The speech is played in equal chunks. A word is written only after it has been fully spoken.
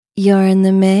You're in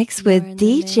the mix with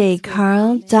DJCarl.com.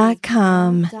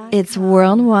 It's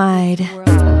worldwide.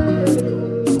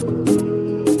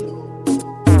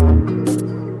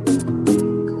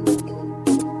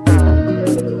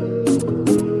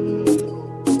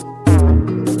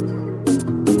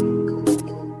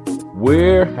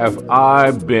 Where have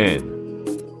I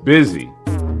been? Busy.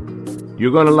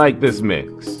 You're gonna like this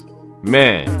mix.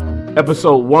 Man,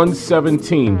 episode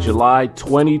 117, July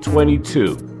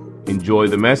 2022. Enjoy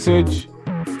the message.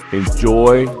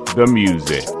 Enjoy the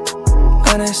music.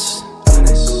 Honest,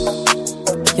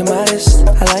 you're modest,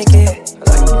 I like it.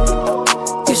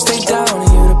 You stay down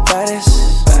and you the baddest.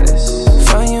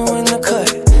 Found you in the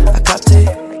cut, I copped it.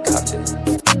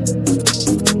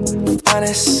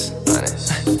 Honest,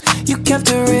 you kept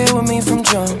it real with me from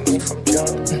jump.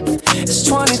 It's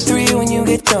 23 when you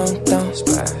get dunked on.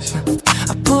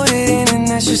 I put it in and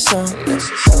that's your song.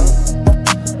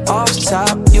 Off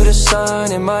top, you the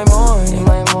sun in my morning.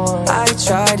 I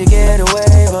tried to get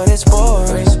away, but it's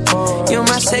boring. You're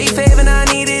my safe haven, I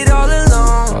need it all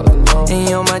along. And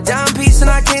you're my dime piece, and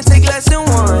I can't take less than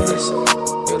one.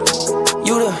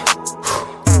 You the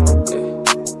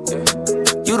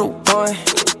one.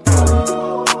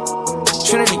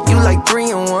 Trinity, you like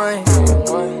 3 in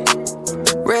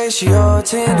 1. Ratio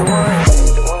 10 to 1.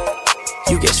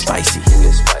 You get spicy.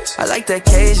 I like that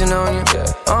Cajun on you.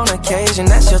 On occasion,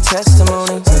 that's your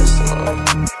testimony.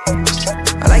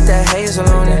 I like that hazel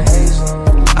on you.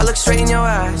 I look straight in your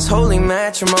eyes, holy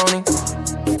matrimony.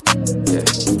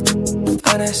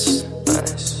 Honest,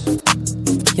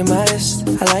 you're modest,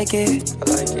 I like it.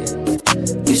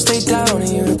 You stay down and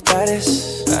you the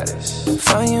baddest.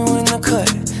 Found you in the cut,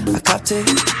 I copped it.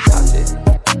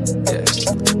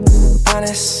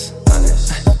 Honest,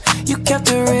 you kept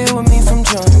it real with me from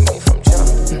jump.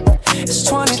 It's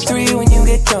 23 when you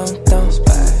get dunked on.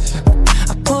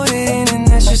 I put it in and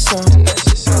that's your song.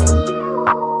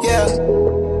 Yeah,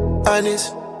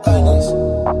 honest,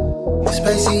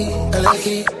 spicy, I like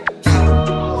it.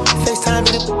 FaceTime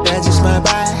in the that's just my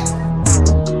vibe.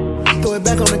 Throw it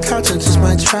back on the couch and just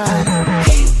my try.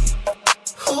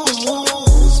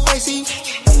 Ooh, spicy,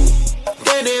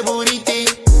 that booty thing,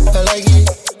 I like it.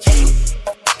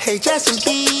 Hey, Justin B,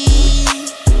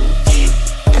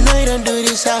 I know you don't do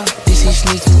this out. This is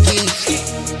sneaky geek.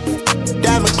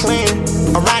 Diamond clean,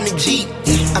 I'm riding the Jeep.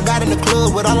 I got in the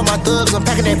club with all of my thugs, I'm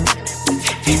packing that.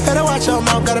 Better watch your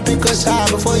mouth, gotta pick us high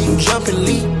before you jump and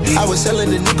leap. I was selling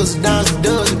the nickels, dimes, and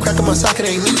dubs, and cracking my socket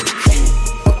ain't me.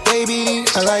 Baby,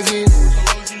 I like it.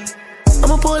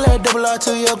 I'ma pull that double R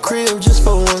to your crib just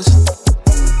for once.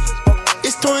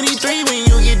 It's 23 when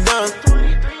you get done.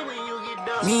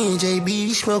 Me and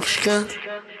JB smoke skunk.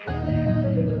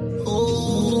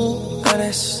 Ooh,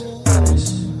 honest,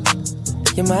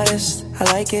 you're modest, I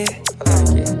like it.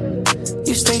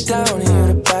 You stay down and you're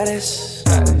the baddest.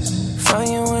 Found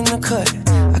you in the cut,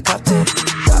 I copped it.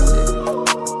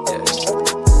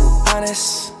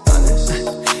 Honest,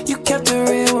 you kept it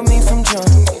real with me from jump.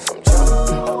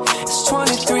 It's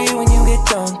 23 when you get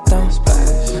dunked on.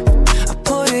 I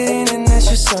put it in and that's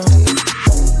your song.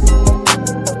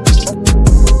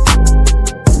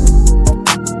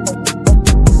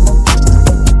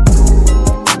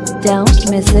 Don't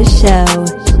miss a show.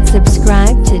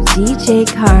 Subscribe to DJ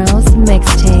Carl's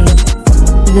mixtape.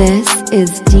 This is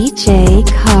DJ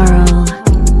Carl.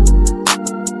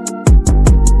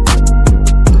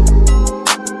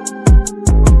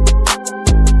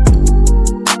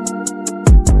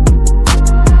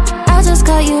 I just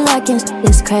got you like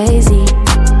it's crazy.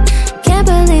 Can't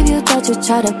believe you thought you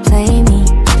tried to play me.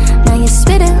 Now you're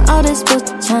spitting all this bull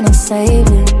trying to save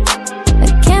it. I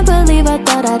can't believe I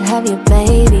thought I'd have your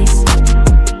babies.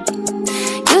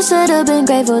 You should've been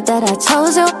grateful that I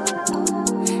chose you.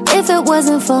 If it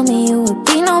wasn't for me, you would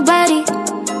be nobody.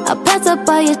 I packed up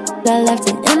all your shit, I left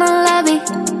it in the lobby.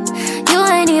 You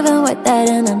ain't even worth that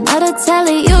in another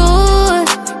telly. You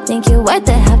think you're worth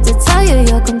it, have to tell you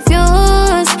you're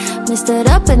confused. Messed it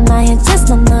up and now you're just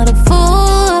another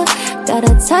fool.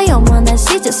 Gotta tell your mom that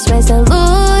she just raised a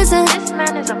loser. This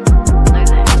man is a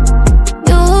loser.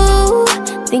 You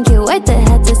think you're worth it,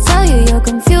 had to tell you you're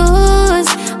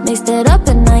confused. Mixed it up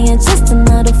and now you're just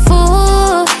another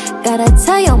fool. Gotta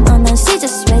tell your mom that she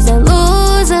just raised a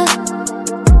loser.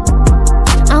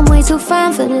 I'm way too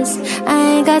fine for this,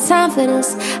 I ain't got time for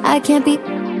this. I can't be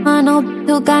on no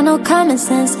you got no common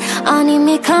sense. I need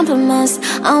me compliments,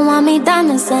 I want me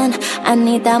diamonds and I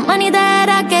need that money that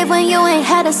I gave when you ain't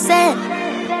had a cent.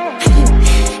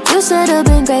 You should've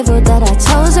been grateful that I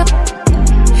chose you.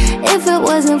 If it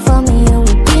wasn't for me, you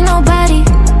would be nobody.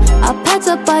 I packed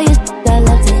up all your shit, I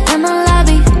left it in the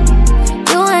lobby.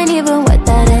 You ain't even worth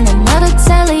that in another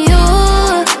telly. You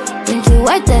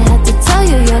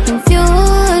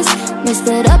Messed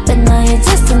it up and now you're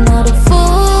just another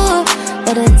fool.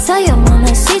 Better tell your mom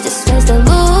that she just raised a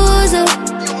loser.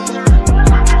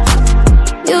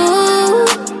 You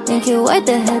think you're worth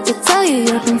the head to tell you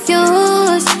you're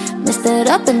confused. Messed it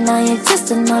up and now you're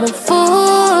just another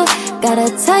fool. Gotta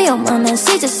tell your mom that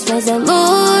she just raised a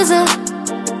loser.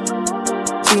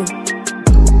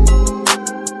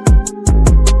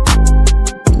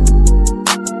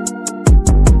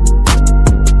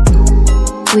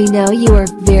 We know you are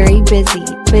very busy,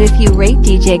 but if you rate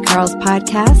DJ Carl's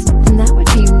podcast, then that would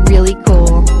be really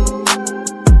cool.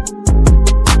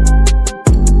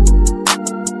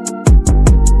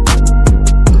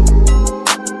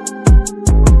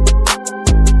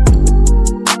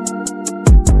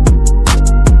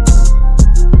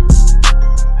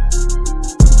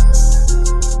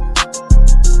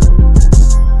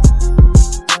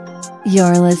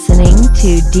 You're listening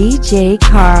to DJ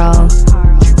Carl.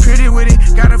 Pretty with it,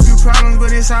 got a few problems,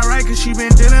 but it's alright, cause she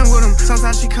been dealing with them.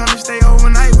 Sometimes she come and stay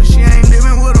overnight, but she ain't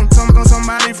living with them.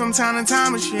 Somebody from time to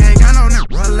time, but she ain't got no name.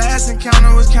 Her last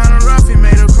encounter was kinda rough, it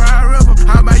made her cry a river.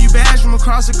 How about you bash from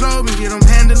across the globe and get them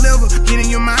hand delivered? Get in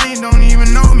your mind, you don't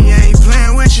even know me, I ain't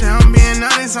playing with you. I'm being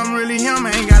honest, I'm really him,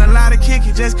 I ain't got a lot of kick,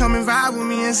 you just come and vibe with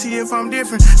me and see if I'm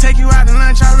different. Take you out to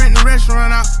lunch, I rent the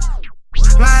restaurant out.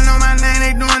 Lying on my name,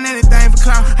 they doing anything for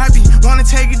clout. I be wanna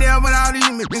take it there, but all these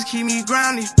niggas keep me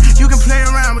grounded. You can play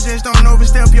around, but just don't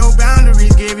overstep your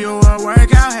boundaries. Give you a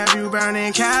workout, have you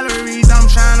burning calories. I'm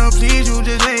trying to please you,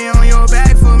 just lay on your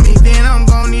back for me. Then I'm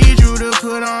gon' need you to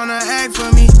put on an act for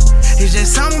me. It's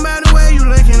just something about the way you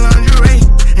look in lingerie,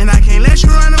 and I can't let you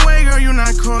run away, girl, you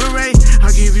not correlate.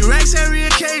 I'll give you racks every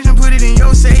occasion, put it in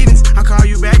your savings. I'll call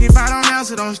you back if I don't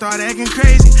answer, don't start acting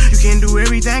crazy. You can do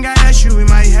everything I ask you, we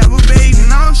might have a baby. And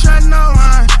I don't trust no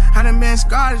one, I done been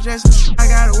scarred, it's just I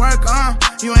gotta work on.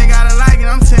 You ain't gotta like it,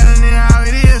 I'm telling it how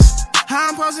it is. How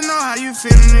I'm supposed to know how you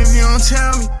feeling if you don't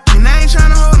tell me? And I ain't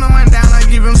tryna hold no one down, I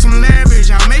give him some leverage.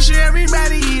 I'll make sure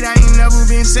everybody eat, I ain't never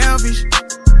been selfish.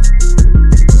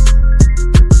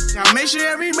 I'll make sure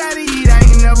everybody eat, I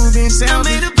ain't never been selfish.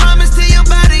 I made a promise to your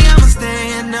body, I'ma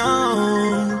stand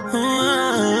on.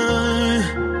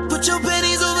 Put your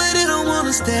pennies over there, don't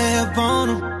wanna step on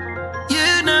them.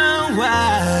 You know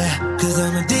why? Cause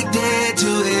I'm addicted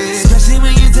to it. Especially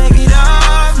when you take it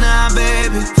off, nah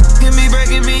baby. Get me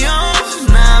breaking me off,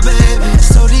 nah baby.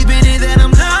 So deep in it that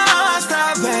I'm lost,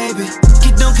 nah baby.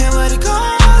 You don't care what it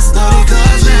costs, no it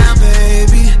costs now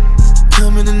baby.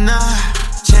 Coming tonight.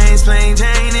 Chains, plain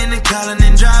Jane, in the calling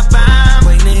and drop. I'm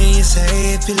waiting to hear you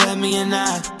say if you love me or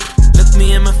not. Look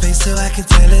me in my face so I can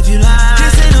tell if you lie.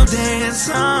 This ain't no dance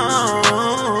song.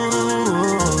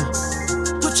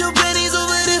 Put your pennies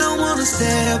over there, don't wanna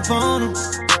step on them.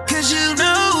 Cause you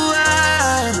know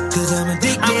why. Cause I'm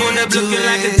addicted. I'm on up looking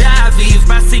like a dive. If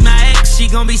I see my ex, she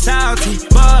gon' be salty.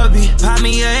 Bobby, pop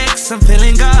me your ex, I'm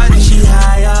feeling gaudy. She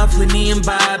high off with me and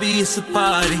Bobby, it's a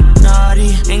party.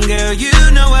 Naughty, and girl, you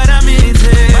know what I'm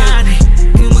into. Bonnie,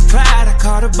 and with Clyde, I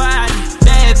caught her body.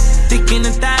 Bad, thick in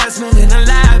the thighs, smelling a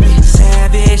lobby.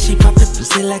 Savage, she popped the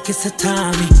pussy like it's a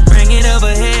Tommy. Bring it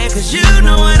over here, cause you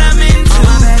know what I'm into. All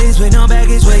my baddies with no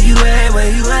baggage, where you at, where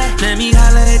you at? Let me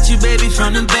holler at you, baby,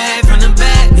 from the back, from the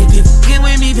back. If you fucking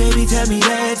with me, baby, tell me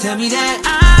that, tell me that.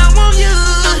 I want you.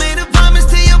 I made a promise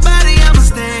to your body, I'ma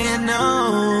stand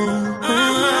on.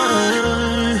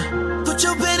 Put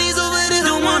your pennies over there,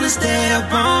 don't wanna stay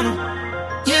up on them.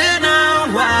 You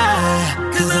know why?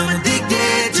 Cause I'm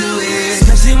addicted to it.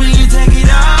 Especially when you take it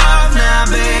off, nah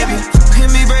baby. Hit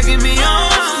me breaking me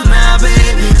off, nah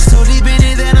baby. So deep in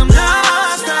it that I'm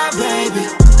lost, nah baby.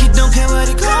 You don't care what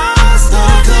it costs, no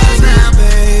it costs now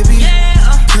baby.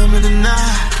 Coming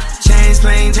tonight. Chains,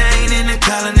 plain Jane, in the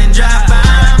calling and drop.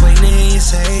 I'm waiting to hear you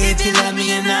say if you love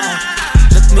me or not.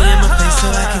 Look me in my face so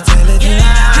I can tell if you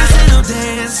lie. This ain't no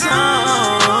dance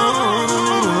song.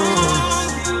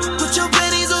 Put your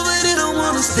pennies over there, don't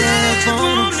wanna step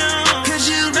on them. Cause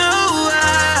you know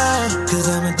why. Cause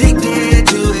I'm addicted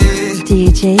to it.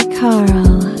 DJ Carl.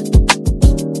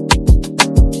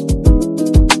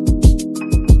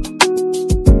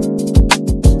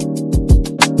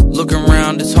 Looking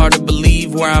around, it's hard to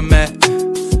believe where I'm at.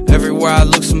 Everywhere I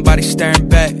look, somebody staring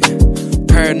back.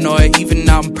 Paranoid, even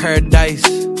out in paradise.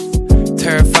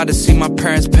 Terrified to see my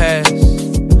parents pass.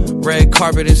 Red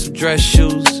carpet and some dress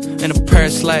shoes and a pair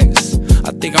of slacks.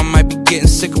 I think I might be getting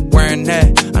sick of wearing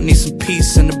that. I need some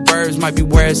peace and the birds might be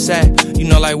where it's at. You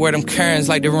know, like where them Karens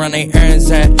like to run their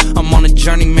errands at. I'm on a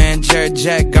journey, man, Jared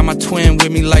Jack. Got my twin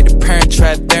with me like the Parent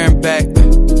Trap, there and back.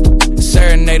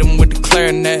 Serenade them with the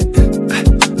clarinet.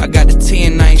 I got the tea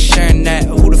and I ain't sharing that.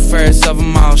 Who the fairest of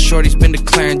them all. Shorty's been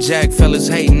declaring Jack. Fellas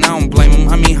hating, I don't blame them.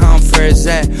 I mean, how unfair is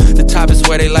that? The top is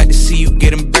where they like to see you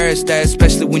get embarrassed at,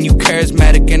 especially when you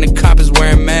charismatic and the cop is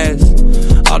wearing masks.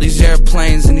 All these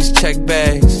airplanes and these check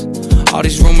bags, all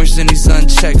these rumors and these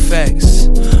unchecked facts.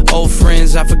 Old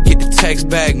friends, I forget to text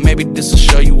back. Maybe this'll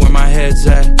show you where my head's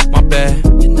at. My bad.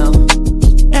 You know,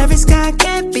 every sky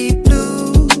can't be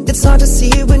blue. It's hard to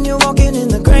see when you're walking in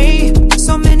the gray.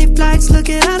 So many flights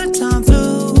looking out of time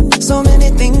flew. So many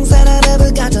things that I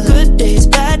never got to. Good days,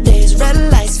 bad days, red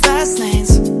lights, fast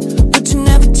lanes. Would you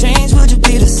never change? Would you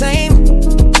be the same?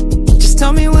 Just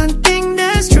tell me one thing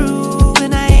that's true.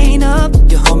 When I ain't up,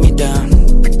 you hold me down.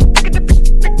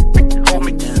 Hold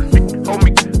me down. Hold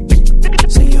me down.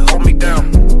 Say you hold me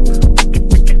down.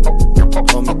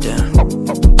 Hold me down.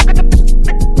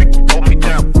 Hold me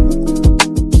down.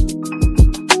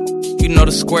 You know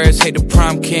the squares hate the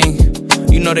prom king.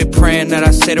 You know they praying that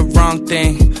I say the wrong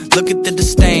thing. Look at the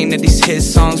disdain that these hit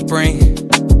songs bring.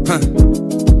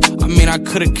 I mean, I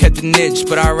could've kept the niche,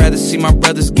 but I'd rather see my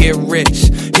brothers get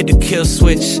rich. Hit the kill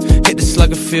switch, hit the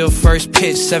slugger field first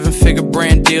pitch. 7-figure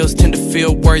brand deals tend to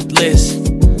feel worthless.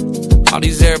 All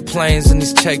these airplanes and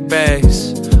these check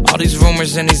bags, all these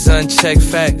rumors and these unchecked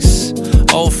facts.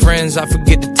 Old friends, I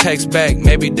forget to text back.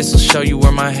 Maybe this'll show you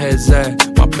where my head's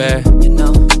at. My bad. You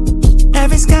know,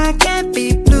 every sky can't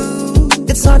be blue.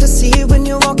 It's hard to see when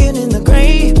you're walking in the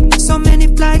gray. So many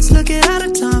flights looking out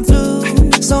of time flew.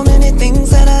 So many things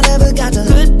that I never got to.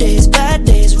 Good days, bad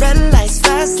days, red lights,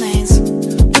 fast lanes.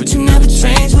 Would you never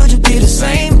change? Would you be the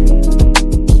same?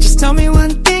 Just tell me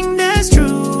one thing that's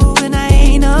true. When I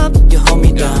ain't up, you hold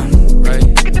me down. Right,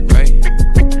 right.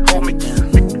 Hold me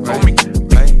down. Hold me down.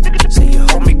 Right. Say you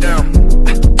hold me down.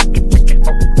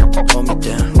 Hold me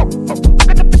down.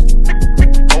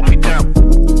 Hold me down.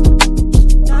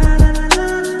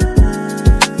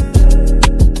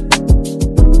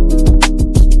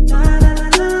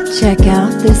 Check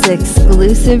out this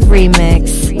exclusive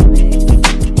remix.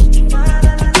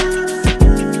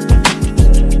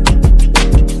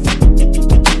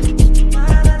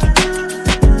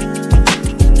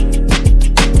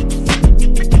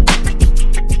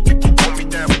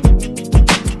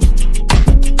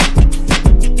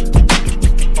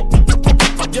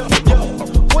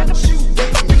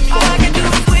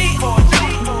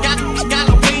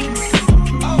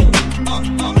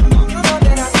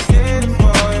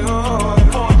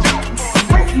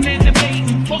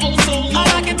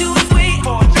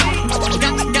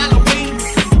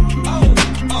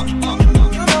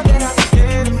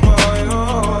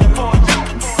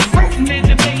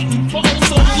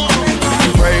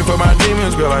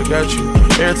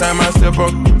 Every time I step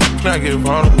up, I get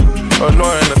vulnerable.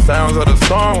 Annoying the sounds of the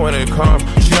storm when it comes.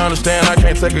 She understand I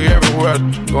can't take her everywhere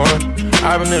I'm going.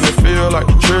 I've been in the field like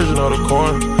the children of the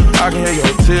corn. I can hear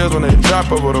your tears when they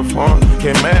drop over the phone.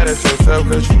 Get mad at yourself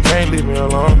cause you can't leave me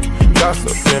alone.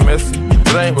 Gossip and messy,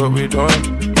 it ain't what we doing.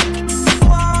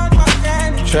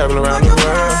 Traveling around the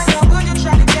world,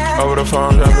 over the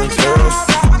phone dropping tears.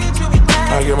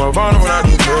 I get more vulnerable when I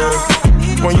do drugs.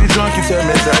 When you drunk, you tell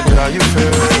me exactly how you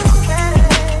feel.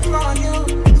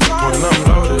 When I'm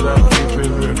loaded, I keep it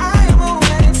real.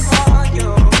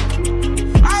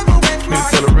 Need to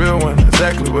tell a real one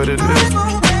exactly what it is.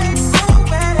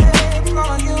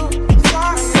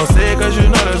 Don't say it cause you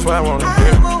know that's why I wanna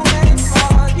hear.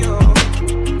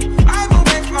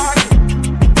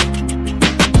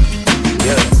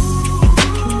 Yeah,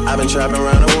 I've been trapping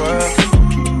around the world.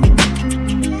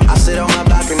 I sit on my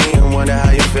balcony and wonder how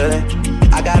you feeling.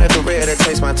 I got a career that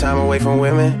takes my time away from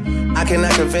women. I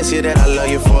cannot convince you that I love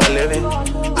you for a living.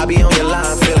 I be on your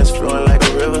line, feelings flowing like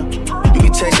a river. You be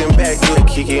texting back, you and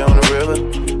Kiki on the river.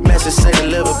 Message say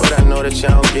deliver, but I know that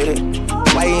y'all don't get it.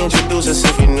 Why you introduce us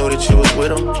if you knew that you was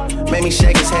with him? Made me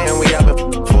shake his hand, we out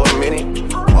for a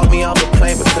minute. Walk me off the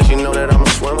plane because you know that I'm a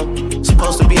swimmer.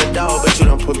 Supposed to be a dog, but you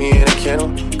done put me in a kennel.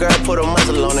 Girl, put a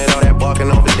muzzle on it, all that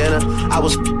barking over dinner. I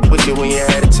was with you when you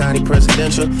had a tiny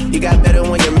presidential. You got better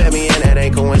when you met me, and that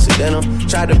ain't coincidental.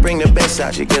 Tried to bring the best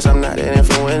out you, guess I'm not that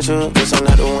influential. Guess I'm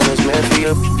not the one that's meant for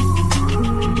you.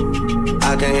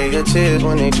 I can hear your tears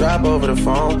when they drop over the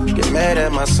phone. Get mad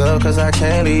at myself cause I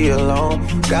can't leave you alone.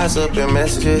 Gossip and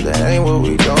messages, that ain't what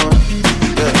we doing.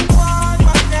 Yeah.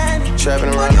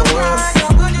 Trapping around the world,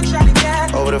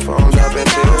 over the phone dropping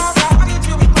tears.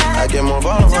 I get more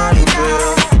vulnerable how you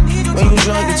feel. When you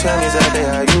drunk you tell me exactly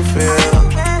how you feel.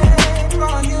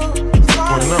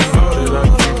 When I'm loaded I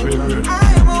keep it real.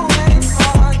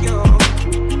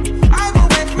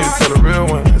 Need to tell a real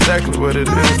one exactly what it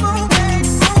is.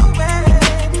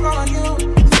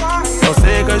 Don't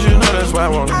say it cause you know that's why I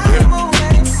wanna hear.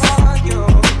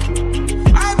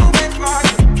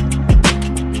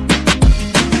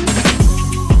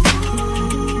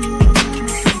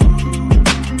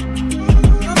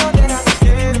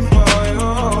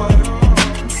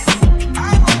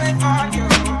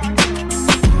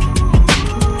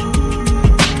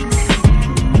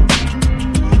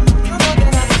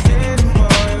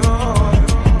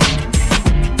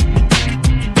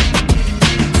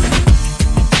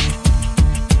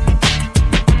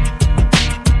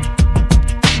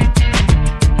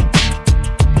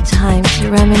 to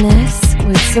reminisce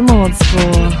with some old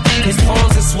school. His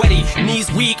palms are sweaty,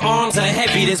 knees weak, arms are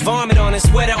heavy. There's vomit on his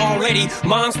sweater already.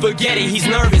 Mom's spaghetti, he's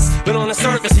nervous, but on the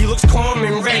surface he looks calm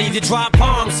and ready to drop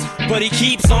bombs. But he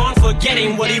keeps on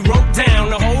forgetting what he wrote down.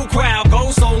 The whole crowd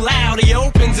goes so loud, he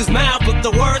opens his mouth, but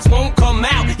the words won't come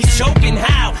out. He's choking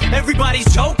how?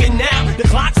 Everybody's joking now. The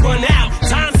clock's run out,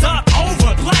 time's up,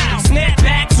 over, plow. Snap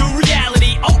back to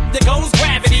reality. Oh, there goes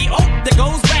gravity. Oh, there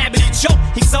goes gravity. Choke.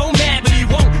 He's so mad, but he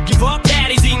won't give up.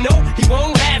 Daddies, he know he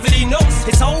won't have it. He knows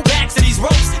his whole back to these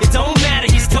ropes. It don't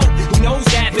matter. He's dope. He knows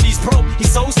that, but he's broke.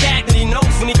 He's so stagnant. He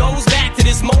knows when he goes back to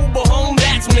this mobile home.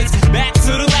 That's when it's back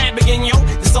to the lab again, yo.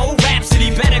 This old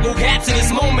rhapsody better go capture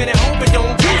this moment and hope it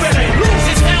don't. You better lose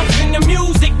yourself in the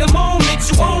music. The moment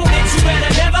you own it, you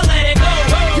better never let it go.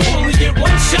 You only get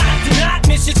one shot. Do not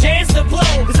miss your chance to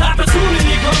blow. This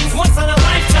opportunity comes once in a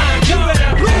lifetime. You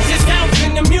better lose yourself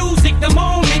in the music. The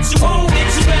moment you own it,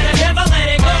 you better never let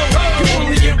it go. You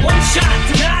only get one shot.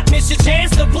 Do not miss your chance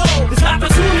to blow. This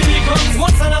opportunity comes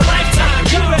once in a lifetime.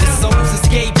 You better. The soul's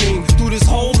escaping through this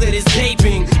hole that is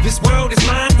gaping. This world is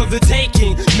mine for the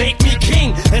taking. Make me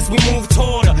king as we move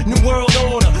toward a new world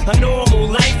order. A normal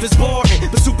life is boring,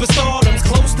 but superstardom's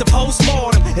close to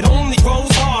postmortem. It only grows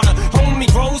harder,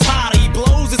 homie grows hotter. He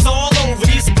blows, it's all over.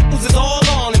 These fools is all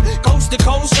on him. Coast to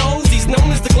coast shows, he's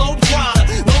known as the Globetrotter.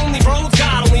 Lonely roads,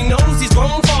 God only knows he's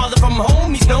grown farther from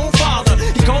home. He's no father.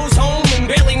 He goes home and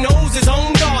barely knows his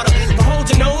own daughter. But hold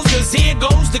your nose, 'cause here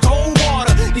goes the cold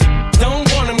water. These don't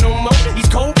want him no more. He's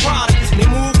cold product. They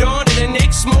moved on to the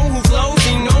next mo who flows.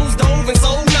 He knows dove and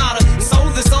sold nada. And so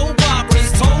the soap opera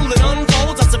is told and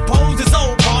unfolds. I suppose it's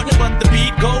old partner, but the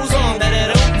beat goes on. You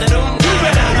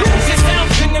better lose yourself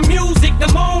in the music.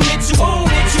 The moment you own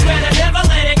it, you better never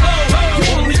let it go. You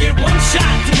only get one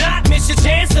shot. Do not miss your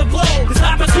chance to blow. This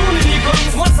opportunity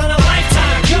comes once in a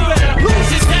lifetime. You better lose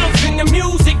yourself in the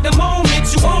music. The moment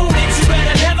you own it, you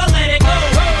better never let it go.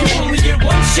 You only get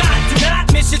one shot. Do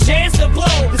not miss your chance to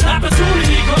blow. This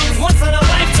opportunity comes once in a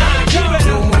lifetime. You better.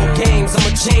 No more games.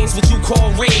 I'ma change what you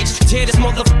call rage. Tear this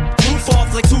roof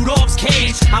off like two dogs'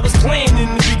 cage. I was playing in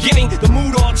the beginning, the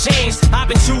mood all changed. I've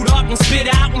been chewed up and spit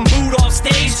out and booed off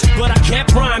stage, but I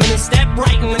kept rhyming and stepped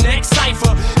right in the next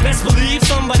cipher. Best believe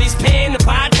somebody's paying the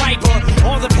Pied Piper.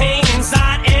 All the pain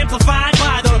inside amplified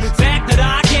by the fact that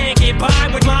I can't get by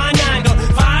with my 9 to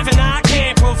 5, and I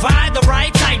can't provide the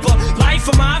right type of life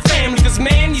for my family. 'Cause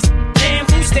man, these damn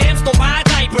food stamps don't buy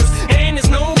diapers, and there's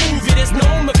no movie, there's no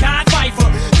Mekhi Phifer.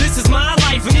 This is my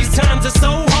life, and these times are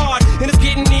so hard, and it's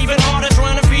getting even harder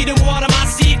trying to feed and water my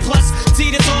seed. Plus,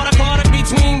 see the thought I caught it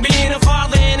between being a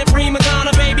father and a prima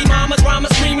donna. Baby mama drama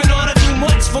screaming on her too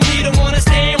much for me to wanna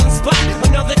stay in one spot.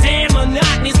 Another damn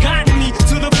monotony's gotten me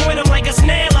to the point I'm like a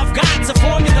snail. I've got to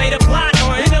formulate a plot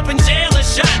or end up in jail or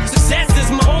shot. Success is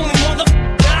my only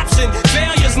option.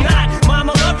 Failure's not.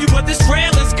 Mama love you, but this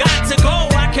trailer's got to go.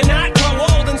 I cannot grow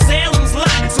old in Salem's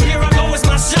lot. So here I go, it's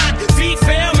my shot. Feet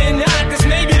fail me not, 'cause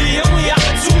maybe the only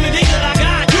opportunity that I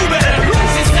got. You better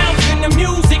lose yourself in the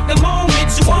music. The moment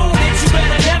you own it, you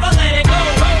better never let it go.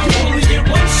 You only get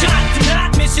one shot. Do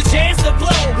not miss your chance to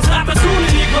blow. This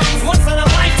opportunity comes once in a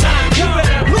lifetime. You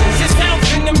better lose yourself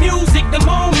in the music. The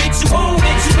moment you own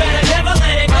it, you better never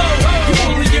let it go. You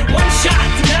only get one shot.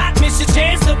 Do not miss your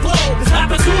chance to blow. This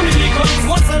opportunity comes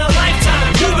once in a lifetime.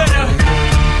 You better.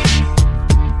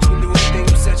 You can do anything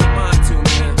you set your mind to,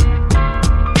 man.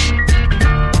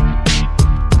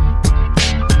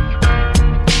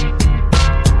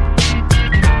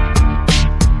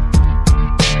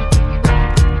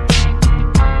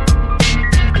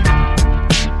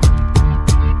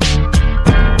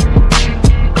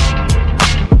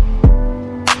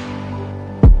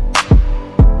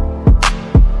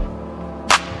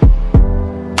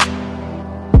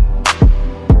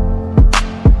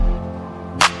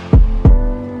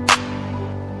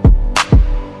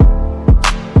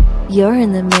 You're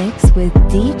in the mix with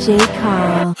DJ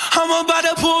Carl. I'm about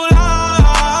to pull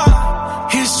out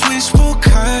his switchboard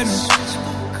curtains,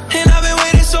 and I've been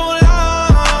waiting so long.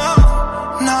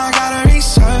 Now I gotta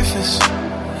resurface.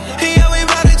 Yeah, we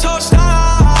about to toast out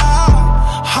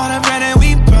all the bread that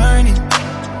we burning,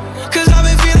 'cause I've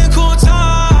been feeling cool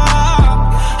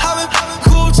top. I've been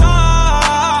cool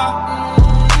top.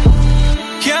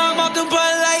 Yeah, I'm off the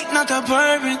Bud Light, not the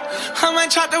bourbon. I might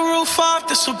chop the roof off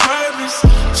the Suburbans.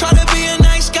 Try to be a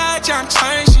nice guy, John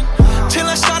Turgeon, till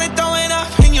I started throwing up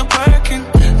in your Birkin.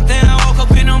 Then I woke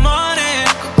up in the morning,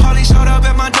 Paulie showed up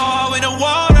at my door with a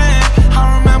warrant.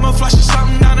 I remember flushing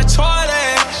something down the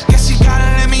toilet. Guess he gotta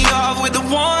let me off with the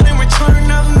warning.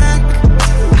 Return of Mac.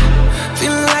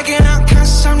 Feeling like an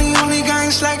outcast, I'm the only guy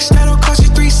in slacks that'll cost you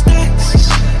 3 stacks.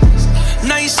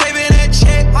 Now you saving that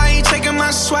check, why you taking my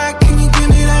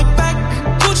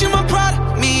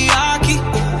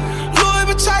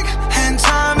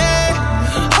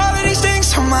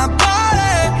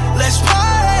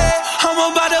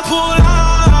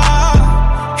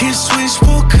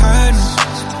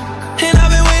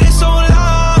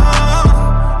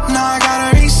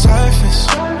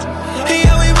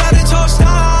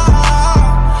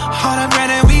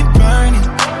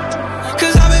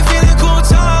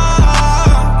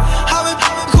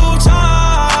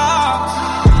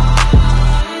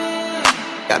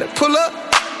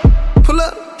pull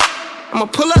up, I'ma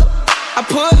pull up, I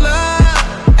pull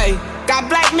up. Ayy, got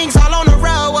black minks all on the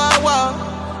road, whoa, whoa.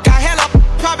 Got hella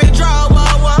poppin' draw,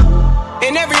 whoa, whoa.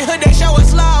 In every hood they show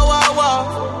us low, whoa,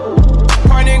 whoa.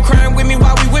 Partner in crime with me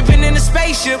while we whippin' in the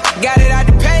spaceship. Got it out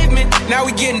the pavement, now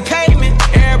we getting payment.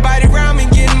 Everybody around me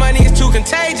getting money, it's too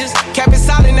contagious. Kept it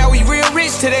solid, now we real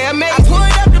rich today, amazing. I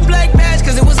pulled up the black badge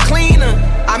cause it was cleaner.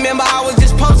 I remember I was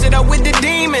just posted up with the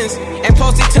demons. And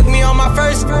Posty took me on my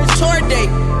first tour date.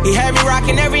 He had me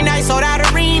rocking every night, sold out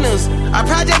arenas. A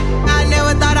project I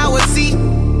never thought I would see.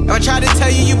 If I tried to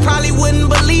tell you, you probably wouldn't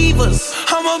believe us.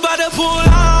 I'm about to pull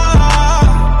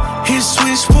out his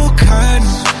switchboard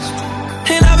curtains.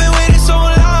 And I've been waiting so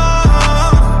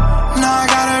long. Now I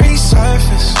gotta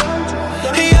resurface.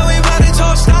 Yeah, we about to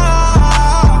toast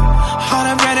out all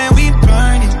the bread that we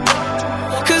burning.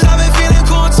 Cause I've been feeling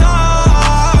cool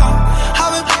time.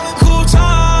 I've been feeling cool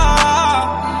time.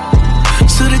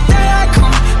 To the day I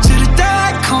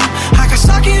come, I got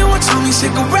stock in one tummy,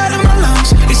 cigarette in my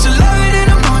lungs. It's 11 in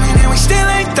the morning and we still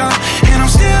ain't done. And I'm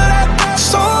still that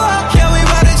so up. Yeah, we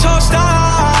about to toast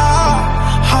out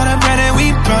all the bread that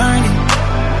we burning.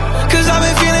 Cause I've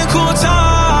been feeling cool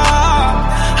time.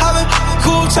 I've been feeling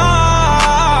cool time.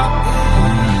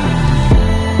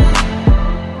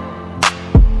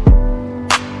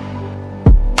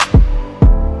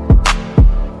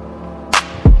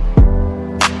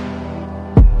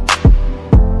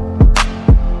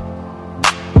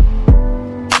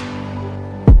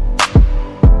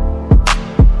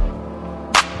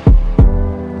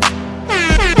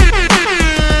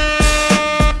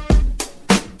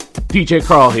 DJ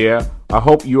Carl here. I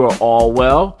hope you are all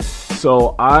well.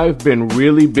 So I've been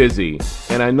really busy,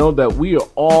 and I know that we are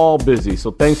all busy,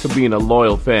 so thanks for being a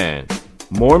loyal fan.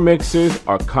 More mixes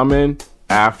are coming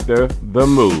after the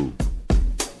move.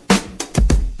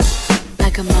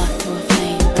 Like a moth to a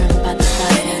flame, burned by the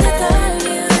fire.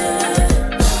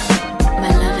 My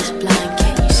love is blind,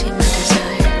 can't you see my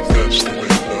desire? That's the way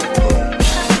love goes.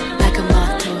 Like a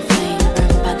moth to a flame,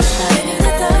 burned by the fire.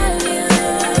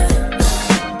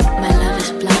 My love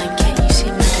is blind, can't you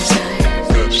see my desire?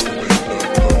 That's the way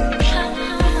love goes.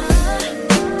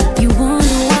 You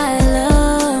wonder why I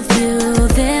love you.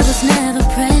 There was never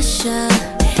pressure.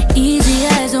 Easy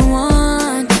as I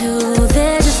want to.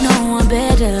 There's just no one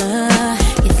better.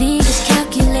 You think it's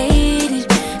calculated.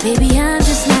 Baby, I'm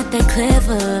just not that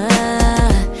clever.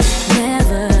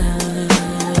 Never.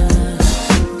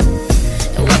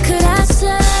 What could I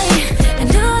say? I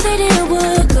knew that it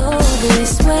would go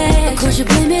this way. Of course you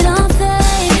blame it on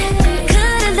fate.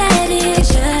 Could've let it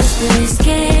just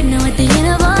escape. Now at the end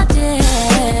of all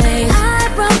day, I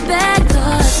brought back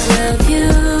thoughts of you.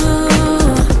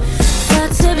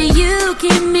 Thoughts of you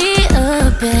keep me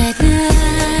up at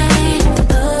night.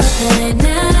 Up at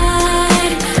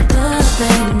night. Up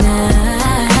at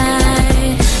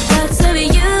night. Thoughts of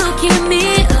you keep me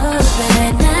up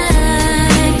at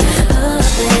night. Up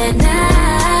at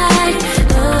night.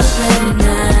 Up at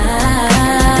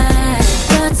night.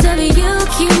 Thoughts of you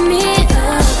keep me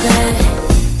up at.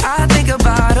 I think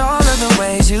about all of the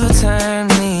ways you turn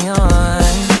me on.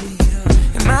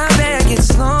 And my bed gets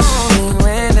lonely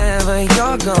whenever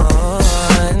you're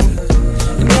gone.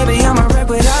 And baby, I'm a wreck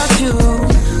without you.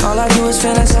 All I do is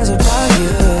fantasize about you.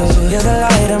 You're the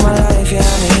light of my life, yeah,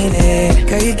 I mean it.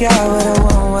 Girl, you got what I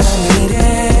want, what I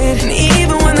needed. And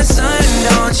even when the sun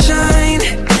don't shine,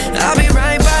 I'll be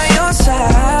right by your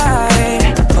side,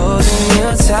 holding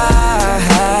you tight.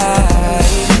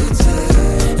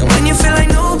 And when you feel like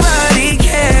nobody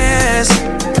cares,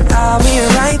 I'll be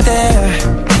right there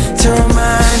to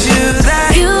remind you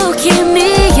that You keep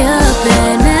me up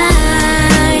at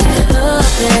night. Up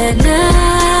at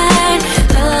night.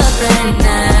 Up at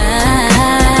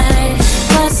night.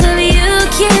 Thoughts of you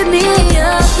keep me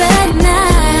up at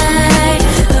night.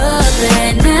 Up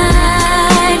at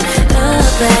night.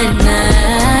 Up at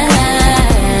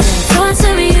night. Thoughts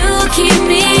of you keep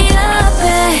me up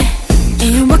at.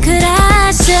 And what could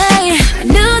I say? I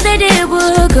knew that it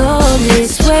would go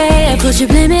this way. Of course you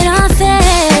blame it on fate.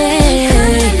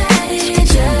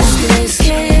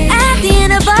 At the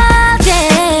end of all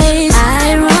days,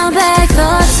 I run back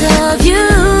thoughts of you.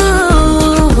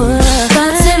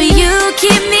 Thoughts of you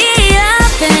keep me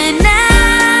up at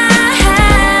night.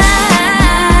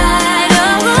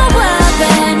 Oh, up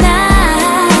at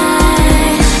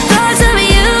night. Thoughts of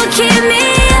you keep me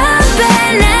up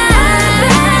at night.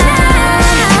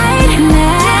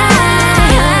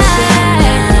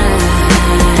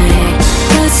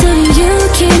 Thoughts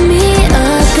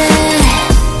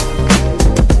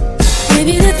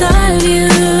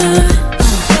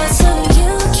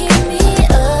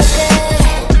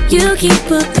You keep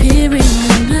appearing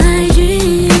in my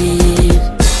dreams.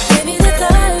 Baby,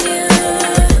 without you,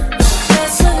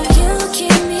 that's how you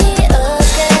keep me up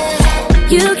there.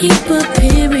 You keep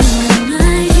appearing in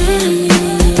my dreams.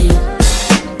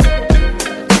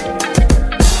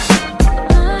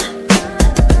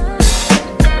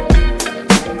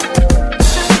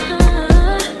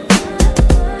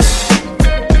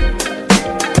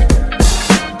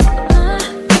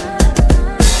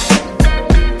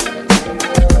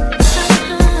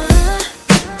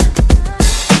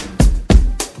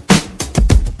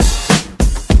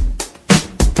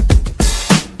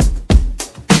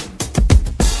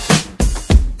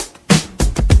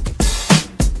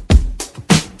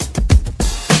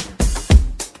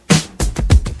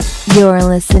 You're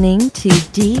listening to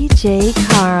DJ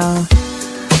Carl.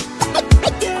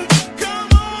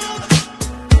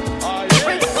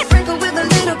 Sprinkle with a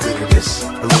little bit of this, a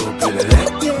little bit of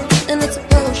that, yeah, and it's a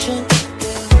potion.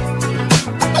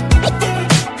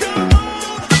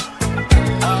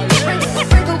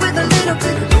 Sprinkle with a little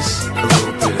bit of this, a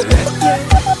little bit of that, yeah.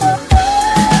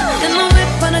 In the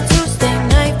whip on a Tuesday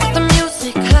night with the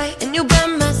music high, and you by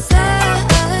my side,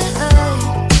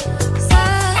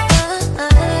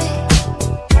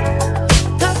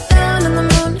 top down and the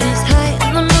moon is high,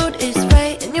 and the mood is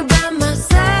right, and you by my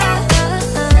side,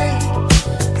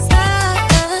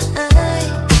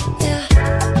 yeah.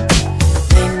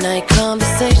 Late night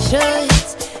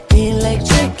conversations,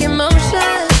 electric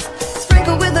emotions,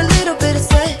 sprinkle with a little bit of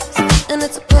sex, and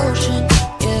it's a potion,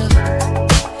 yeah.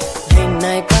 Late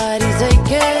night bodies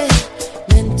aching,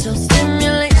 mental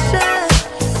stimulation,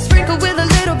 sprinkle with a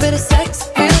little bit of sex,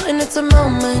 feel, and it's a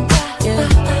moment, yeah.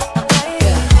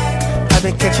 I've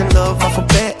been catching love off a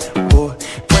bat, boy.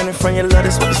 Running from your love,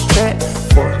 that's what it's trap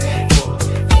for.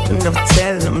 You never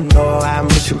telling them no, I'm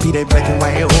Mission P, they black and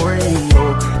white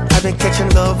Oreo. I've been catching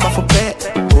love off a bat,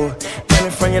 boy.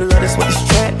 Running from your love, that's what it's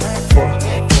trap for.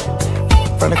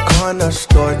 From the corner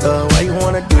store, why you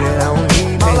wanna do that? I don't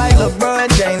need it. I'm like LeBron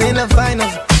James in the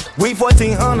finals. We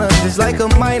 1400, just like a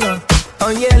minor.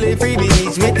 On yellow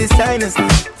freebies with the signers.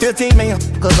 15 million,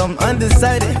 cause I'm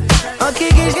undecided. I'm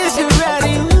kicking shit, you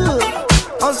ready?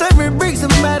 I'm serving bricks,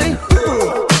 somebody.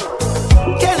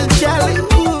 Catch a Charlie.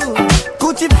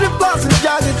 Gucci flip-flops and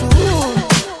joggers.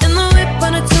 In the whip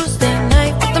on a Tuesday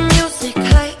night with the music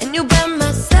high, and you by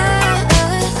my side,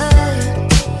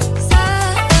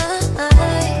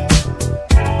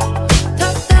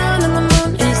 top down and the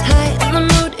moon is high, and the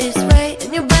mood is right,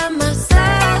 and you by my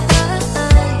side,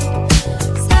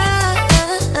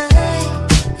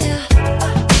 yeah.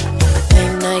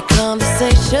 Late night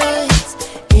conversations,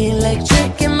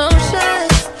 electric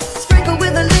emotions, sprinkle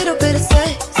with a little bit of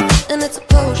sex, and it's a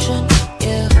potion,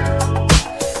 yeah.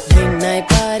 Late night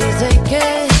bodies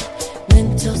aching,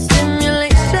 mental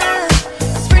stimulation,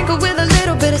 sprinkle with a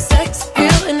little bit of sex,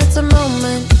 feel, and it's a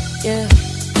moment, yeah.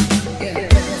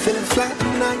 Feeling fly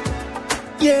tonight,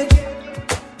 yeah,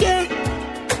 yeah.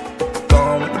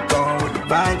 Gone with the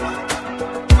vibe.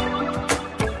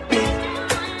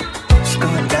 Yeah. It's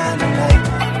going down tonight.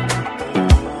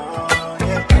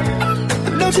 Yeah.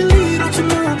 Don't you leave, don't you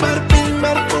move, bada bing,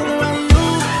 bada boom, around you.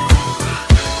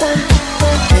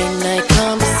 Late night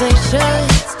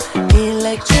conversations,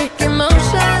 electric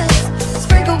emotions,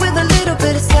 sprinkle with a little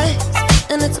bit of sex,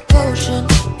 and it's a potion,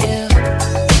 yeah.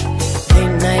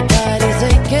 Late night bodies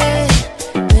aching,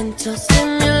 mental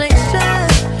stimulation,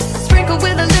 sprinkle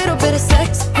with a little bit of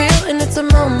sex, feel, and it's a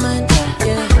moment,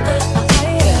 yeah.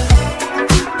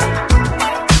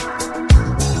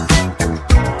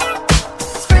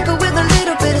 Sprinkle with a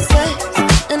little bit of sex,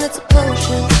 and it's a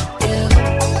potion, yeah.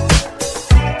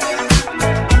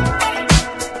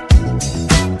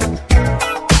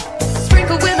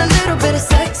 Sprinkle with a little bit of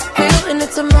sex, feel, and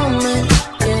it's a moment,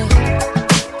 yeah.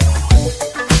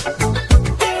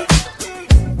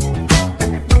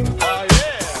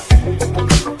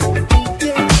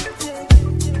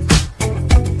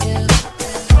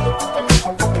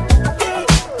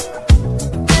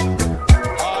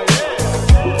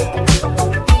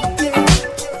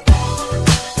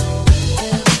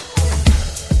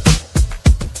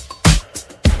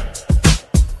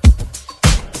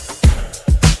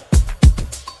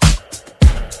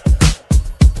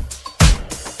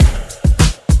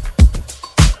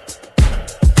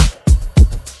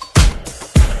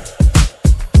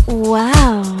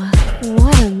 Wow,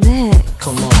 what a mix.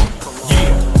 Come on.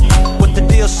 Yeah. What the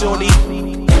deal, shorty?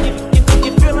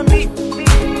 You feeling me?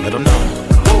 Let them know.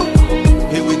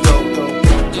 Here we go.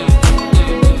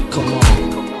 Come on.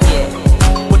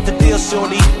 What the deal,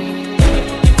 shorty?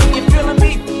 You feeling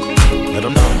me? Let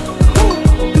them know.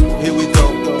 Here we go.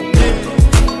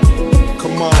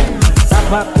 Come on.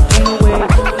 Pop the pain away.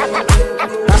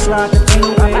 I slide the pain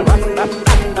away.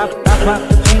 I pop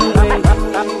the pain away.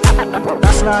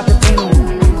 I slide the pain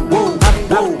away.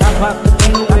 I pop the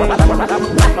pain away.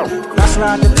 I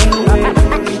slide the pain away.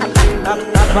 I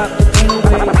pop the pain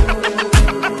away.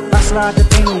 I slide the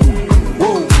pain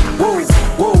away.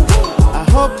 I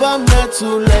hope I'm not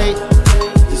too late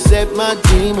to set my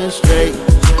demons straight.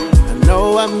 I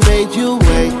know I made you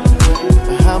wait,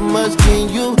 but how much can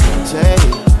you take?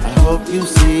 I hope you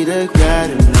see the God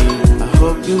in me. I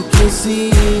hope you can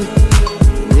see.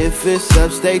 And if it's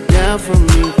up, stay down for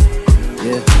me.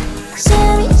 Yeah.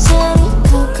 Sherry,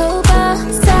 cocoa bar,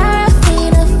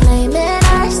 Serafina, flaming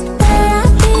ice. Where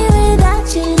I'd be without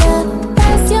your love.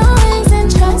 That's your wings and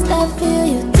trust. I feel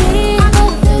you deep. I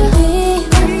feel deep.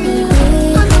 I feel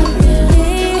deep. I feel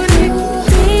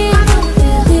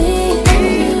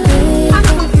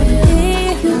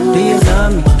deep. Do you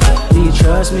love me? Do you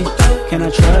trust me? Can I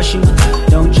trust you?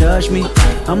 Don't judge me.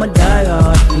 I'm a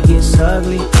diehard. It gets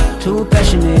ugly. Too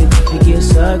passionate. It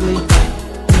gets ugly.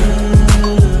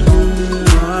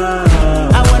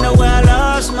 I wonder where I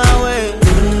lost my way.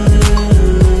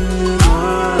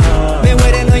 Been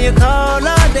waiting on your call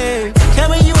all day. Tell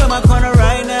me you in my corner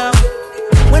right now.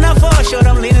 When I fall short,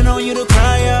 I'm leaning on you to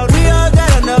cry out. We all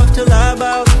got enough to lie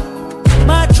about.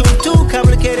 My truth too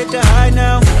complicated to hide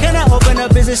now. Can I open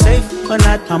up? Is it safe or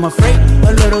not? I'm afraid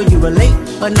a little you relate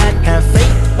or not. Have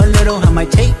faith a little. I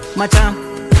might take my time.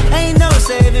 Ain't no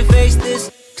saving face this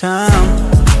time.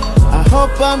 I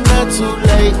hope I'm not too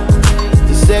late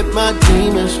to set my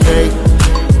demons straight.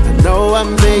 I know I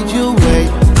made you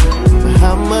wait, but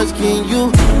how much can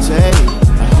you take?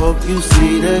 I hope you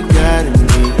see the God in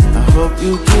me. I hope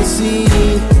you can see.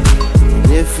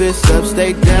 And if it's up,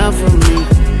 stay down for me.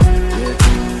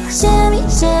 Sherry,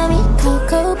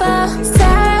 cocoa bar,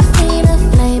 Serafina,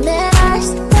 flaming ice.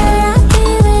 Where I'd be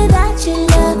without your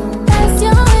love. That's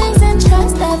your wings and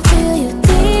trust. I feel you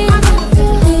deep. I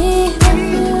feel deep. I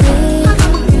feel deep. I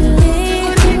feel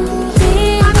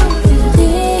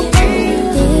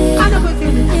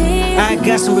deep. I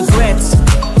got some regrets,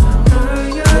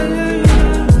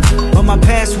 but my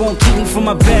past won't keep me from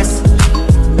my best.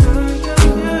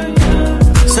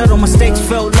 Subtle mistakes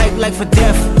felt like life or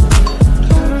death.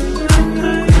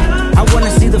 I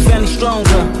wanna see the family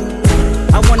stronger.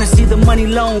 I wanna see the money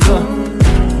longer.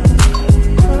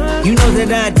 You know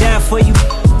that I'd die for you.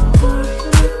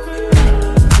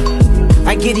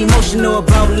 I get emotional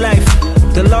about life.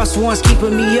 The lost ones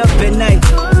keeping me up at night.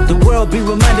 The world be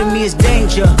reminding me it's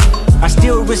danger. I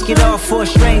still risk it all for a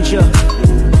stranger.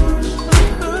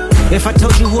 If I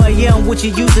told you who I am, would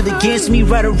you use it against me?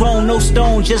 Right or wrong, no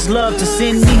stone, just love to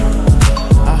send me.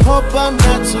 I hope I'm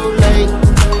not too late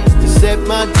to set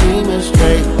my demons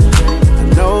straight. I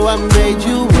know I made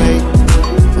you wait,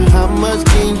 but how much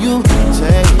can you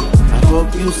take? I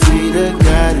hope you see the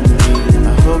God in me. I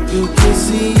hope you can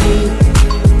see.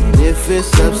 And if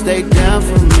it's up, stay down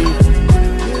for me.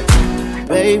 Yeah.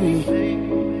 Baby,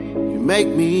 you make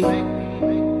me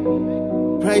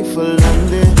pray for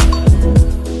London.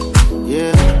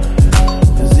 Yeah,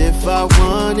 cause if I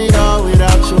want it all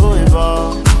without you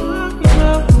involved,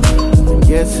 I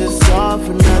guess it's all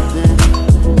for nothing.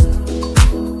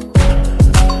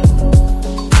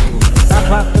 I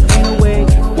pop the pain away.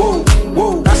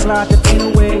 Whoa. I slide the pain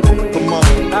away. Come on.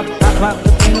 I pop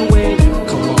the pain away.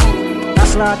 Come on. I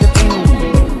slide the pain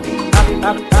away. I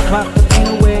pop the pain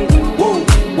away.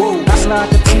 Whoa. I slide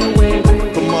the pain away.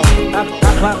 Come on. I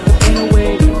pop the pain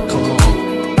away. Come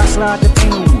on. I slide the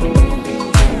pain away.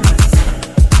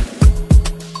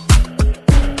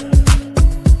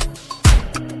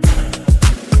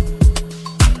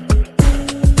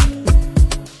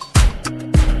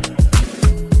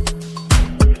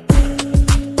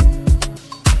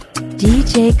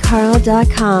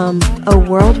 DJCarl.com, a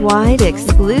worldwide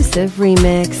exclusive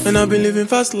remix. And I've been living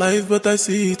fast life, but I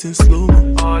see it in slow.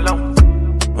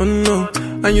 Oh no,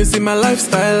 and you see my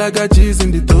lifestyle, I got G's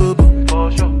in the turbo.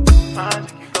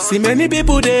 See many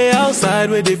people there outside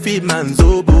where they feed man's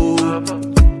oboe.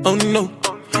 Oh no,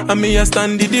 and me I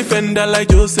stand the defender like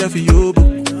Joseph Yobo.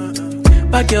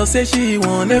 My girl say she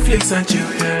want Netflix and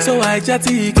chill, so I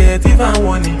chatty get even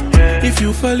warning. If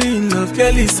you fall in love,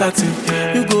 girl is satin.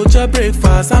 You go to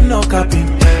breakfast, I'm not capping.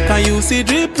 Can you see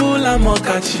dripple, I'm not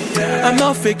catching. I'm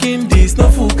not faking this, no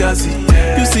fugazi.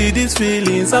 You see these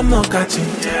feelings, I'm not catching.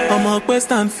 I'm on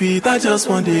quest and feet, I just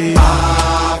want it.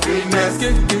 Happiness.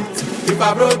 If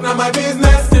I broke, now my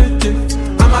business.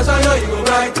 I'ma show you go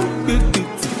right.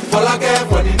 All I care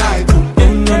for the night.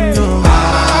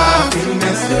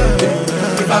 Happiness.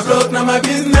 If I broke, now my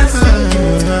business.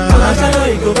 I'ma show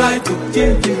you go right.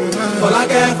 All I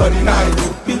care for the night.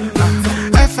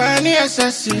 I find Money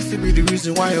excessive, if it be the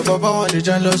reason why your baba want to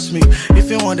jealous me. If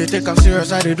you want to take I'm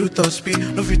serious, I do top speed.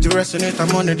 No fit to resonate,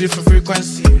 I'm on a different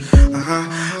frequency.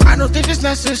 I don't think it's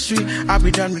necessary. I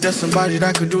be done with somebody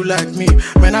that could do like me.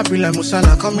 Man, I be like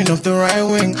Musala coming off the right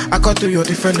wing. I cut to your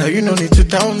defender, you no need to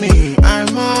tell me.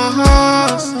 I'm a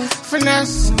horse,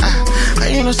 finesse.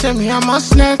 And you know, say me, I'm a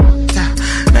snake.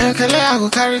 Now you I go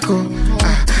carry go.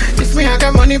 If me, I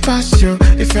got money past you.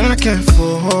 If you're not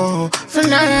careful,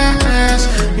 finesse.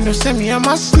 You know, say me, I'm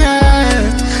a snake.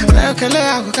 Now you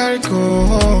I go carry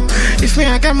go. If me,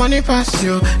 I got money past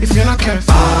you. If you're not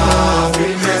careful,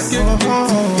 finesse.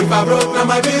 If I broke, now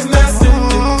my business.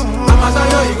 I'ma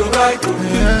tell you, you go right.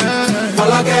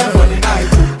 All I care for the night.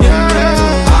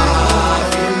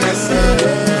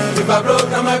 Finesse. If I broke,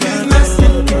 now my business.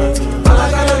 All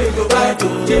I tell you, you go right.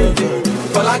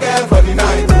 All I care for the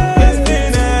night.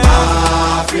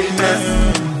 Finesse.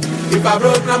 If I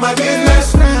broke, now my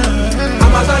business.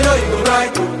 I'ma tell you, you go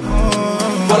right.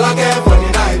 All I care for the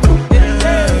night.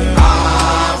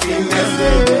 Finesse.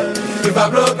 If I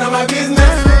broke, now my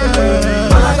business.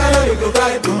 All I tell you, you go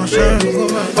right.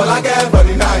 All I care for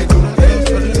the night.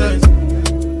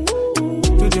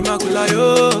 To the macula yo,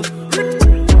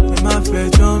 ẹ má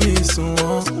fẹjọ́ mi sùn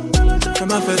wọ́n, ẹ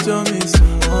má fẹjọ́ mi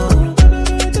sùn wọ́n.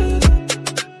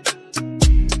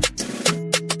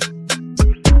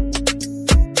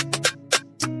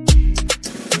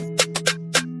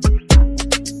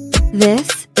 This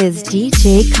is DJ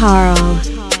Carl.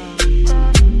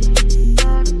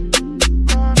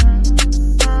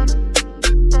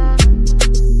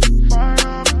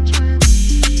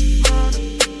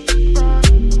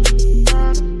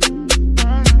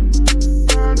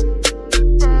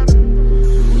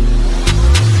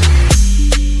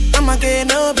 I'ma get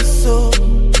no be so.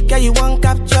 Girl, you won't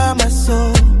capture my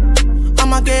soul.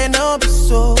 I'ma get no be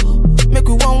so. Make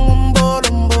we one wumbo.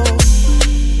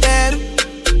 Better,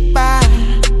 bye.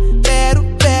 Better,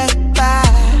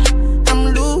 bye. I'm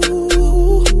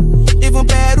loose. Even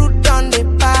better done the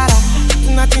para.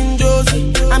 Nothing Josie,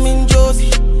 I'm in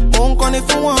Josie. Won't call it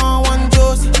for one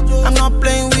Josie. I'm not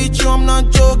playing with you, I'm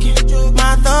not joking.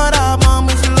 My thought of mom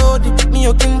is loaded. Me,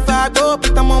 you can fag up,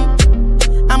 but I'm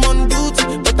on duty,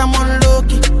 but I'm on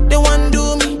low-key. They want do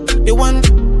me, they want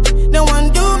do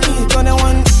me, cause they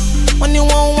want. When you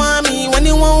won't want me,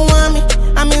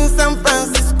 I'm in San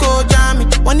Francisco, Jammy.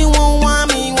 When you won't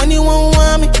want me,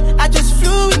 I just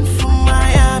flew in from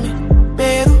Miami.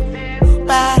 Peru,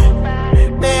 para,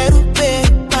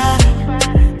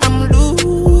 I'm loose.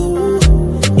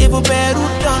 Even Peru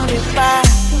done the para.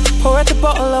 Pour out the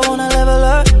bottle, I wanna level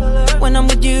up. When I'm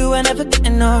with you, I never get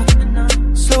enough.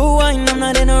 Slow wine, I'm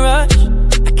not in a rush.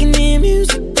 I can hear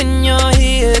music when you're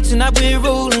here. Tonight we're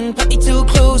rolling, party till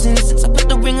closing. Since I put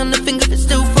the ring on the finger, it's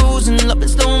still frozen. Love in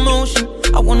slow motion,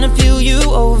 I wanna feel you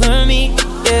over me,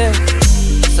 yeah.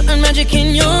 Certain magic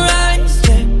in your eyes,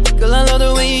 yeah. Girl, I love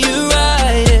the way you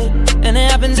ride it. And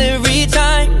it happens every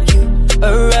time you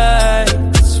arrive,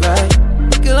 that's right.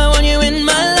 Girl, I want you in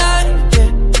my life,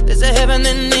 yeah. There's a heaven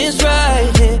and it's right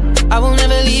here, yeah. I will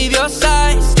never leave your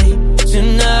side, stay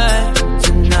tonight.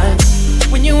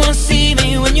 When you won't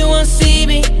see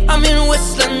me, I'm in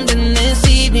West London this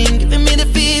evening. Giving me the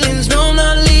feelings, no I'm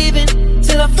not leaving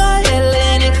till I fly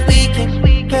LA next weekend.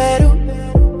 Peru,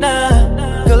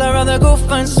 nah, girl I'd rather go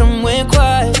find somewhere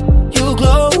quiet. You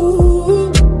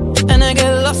glow, and I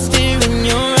get lost here in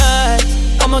your eyes.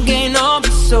 I'ma gain all be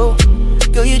so,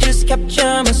 girl you just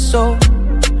capture my soul.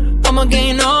 I'ma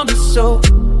gain all be so,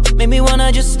 make me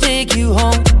wanna just take you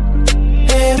home.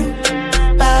 Peru,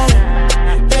 para.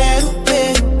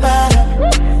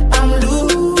 I'm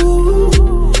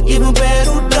loose, even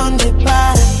better done the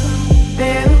para.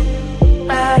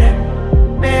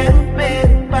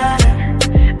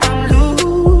 I'm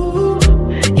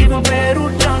loose, even better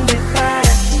done the para.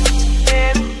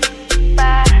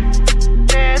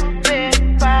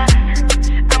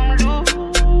 I'm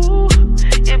loose,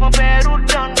 even better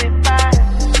done the para.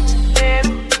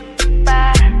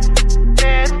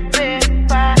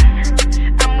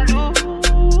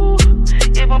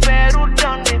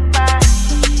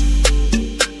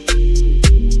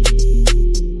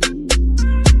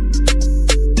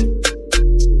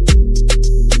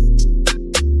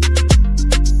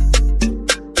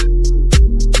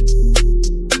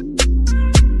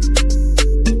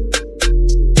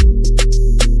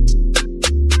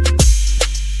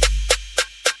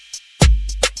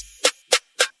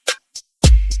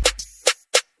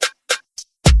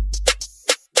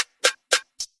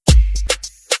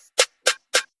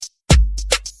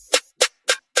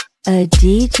 A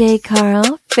DJ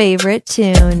Carl favorite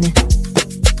tune.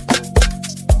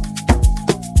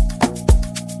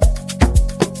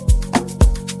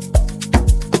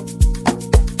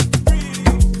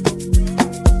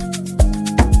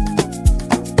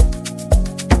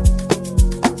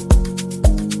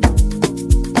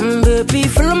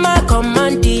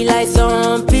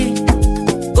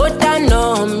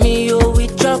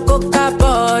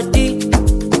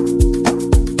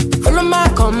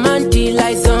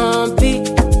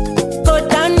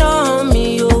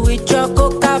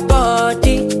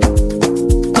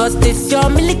 this your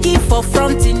milky for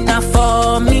fronting now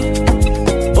for me.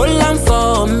 Hold on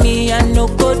for me, I no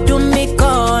go do me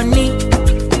corny.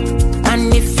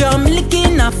 And if you're milky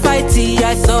na fighty,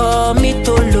 I saw me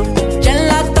to look.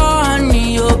 Gelato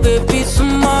honey, oh baby,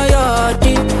 smile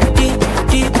deep, deep,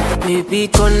 deep. Baby,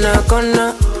 gonna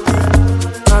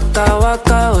waka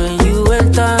waka when you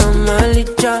enter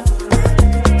Malicha.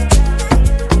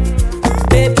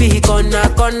 Baby, gonna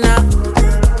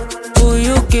will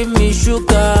you give me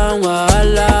sugar,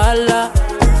 wala, wala.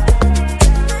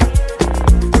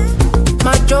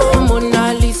 Macho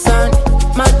Mona Lisa,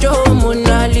 Macho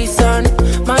Mona Lisa,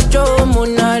 Macho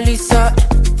Mona Lisa,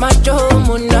 Macho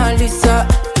Mona Lisa,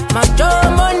 Macho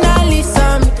Mona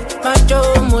Lisa, Macho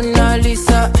Mona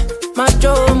Lisa,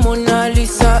 Macho Mona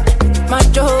Lisa,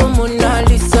 Macho Mona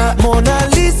Lisa. Mona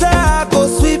Lisa, I go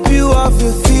sweep you off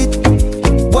your feet.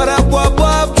 What up,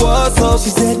 so she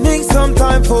said make some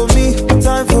time for me,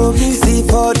 time for me. See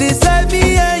for this life,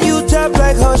 me and you tap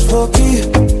like hush for key.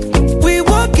 We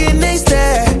walk in, they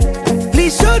stare.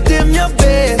 Please show them your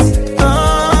best.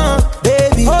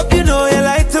 Baby, hope you know you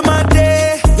light to my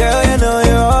day. Girl, you know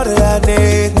you're all that I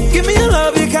need. Give me your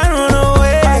love, you can't run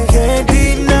away. I can't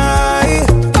deny.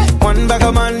 One bag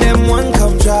of man, them one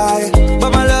come try.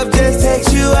 But my love just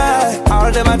takes you high.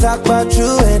 All them I talk about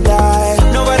you and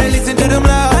I. Nobody listen to them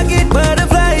loud. I get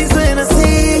butterflies when I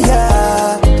see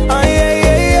ya. Oh yeah,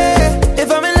 yeah, yeah.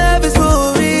 If I'm in love, it's for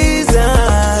a reason.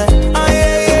 Oh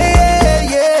yeah,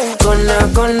 yeah, yeah, yeah.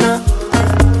 Gonna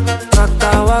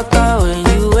waka waka when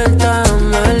you enter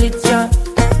Malicha.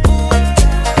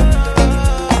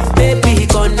 Baby,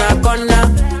 gonna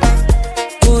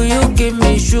will you give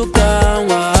me sugar,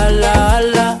 wala,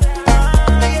 wala.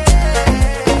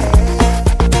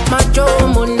 Macho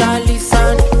Mona Lisa,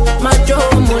 Macho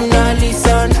Mona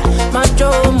Lisa, Macho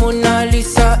Mona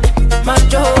Lisa,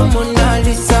 Macho Mona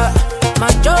Lisa,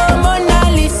 Macho Mona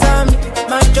Lisa,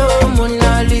 Macho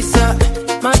Mona Lisa,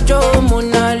 Macho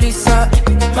Mona Lisa,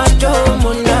 Macho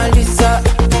Mona Lisa.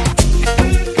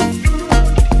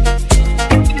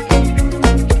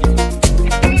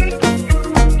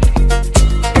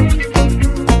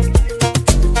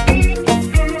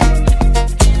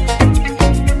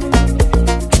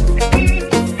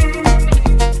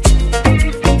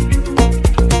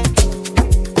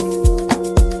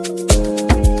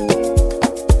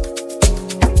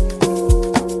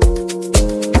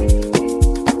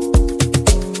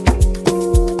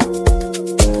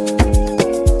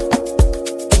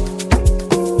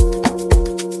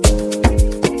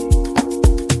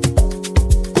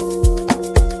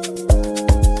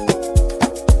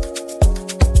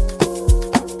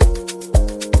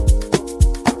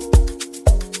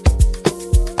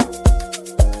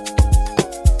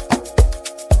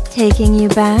 Taking you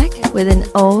back with an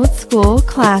old school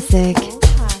classic.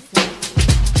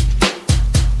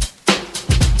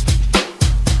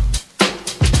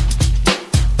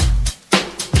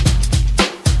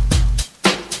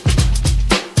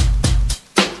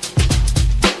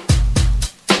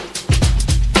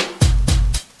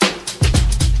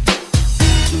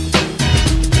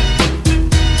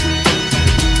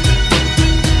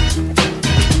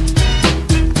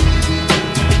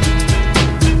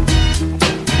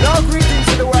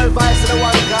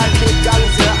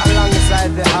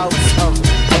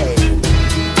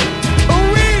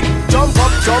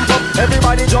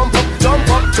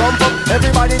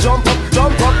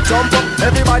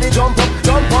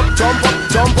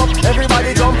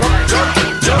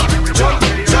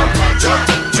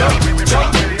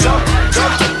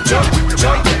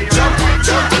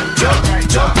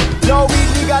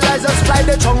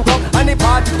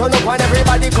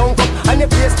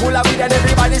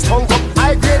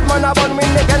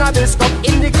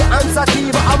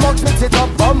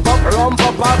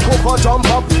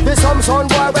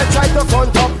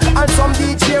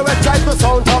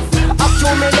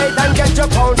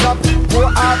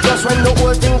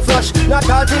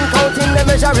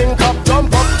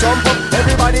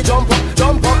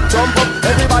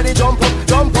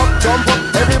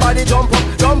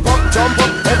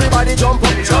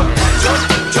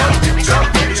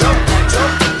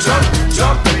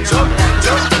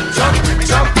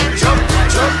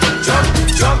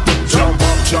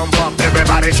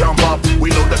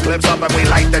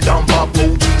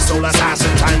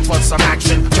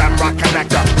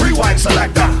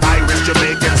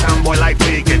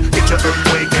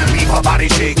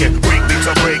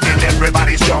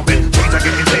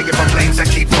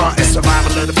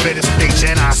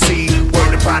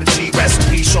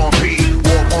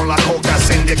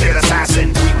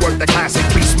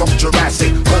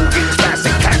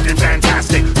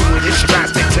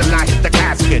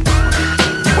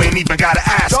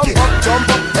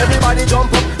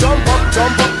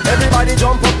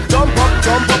 jump up, jump up,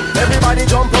 jump up. Everybody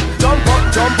jump up, jump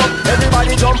up, jump up.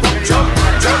 Everybody jump up, jump,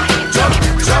 jump, jump,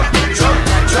 jump, jump,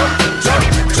 jump, jump,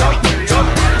 jump,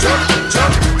 jump, jump,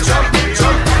 jump,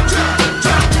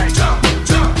 jump, jump,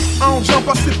 jump. I don't jump,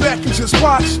 I sit back and just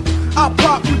watch. I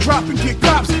pop, you drop and get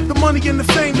cops. The money and the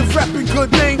fame, the rapping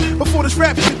good name. Before this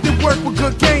rap shit did work with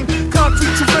good game.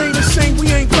 Concrete terrain, a shame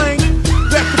we ain't playing.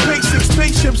 Back to basics,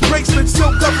 spaceships, bracelets,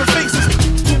 silk cover faces.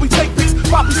 When we take pics,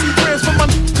 poppy see prayers for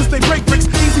money, cause they break bricks.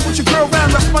 Easy with your girl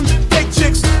round, that's fun, take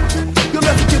chicks. You'll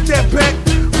never get that back.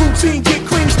 Routine, get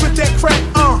cream, spit that crack,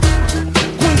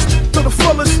 Queens to the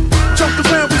fullest. Jumped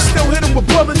around, we still hit them with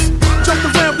bullets. Jumped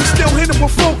around, we still hit them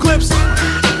with full clips.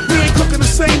 We ain't cooking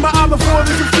the same, my olive oil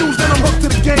is infused and I'm hooked to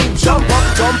the game. Jump up,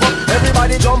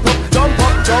 everybody jump up, jump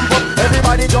up, jump up.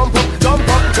 Everybody jump up, jump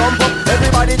up, jump up.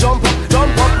 Everybody jump up,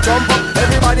 jump up, jump up.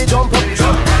 Everybody jump up,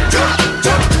 jump, jump,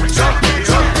 jump, jump,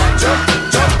 jump, jump,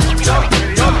 jump, jump, jump,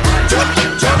 jump, jump,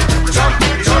 jump, jump, jump, jump,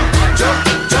 jump.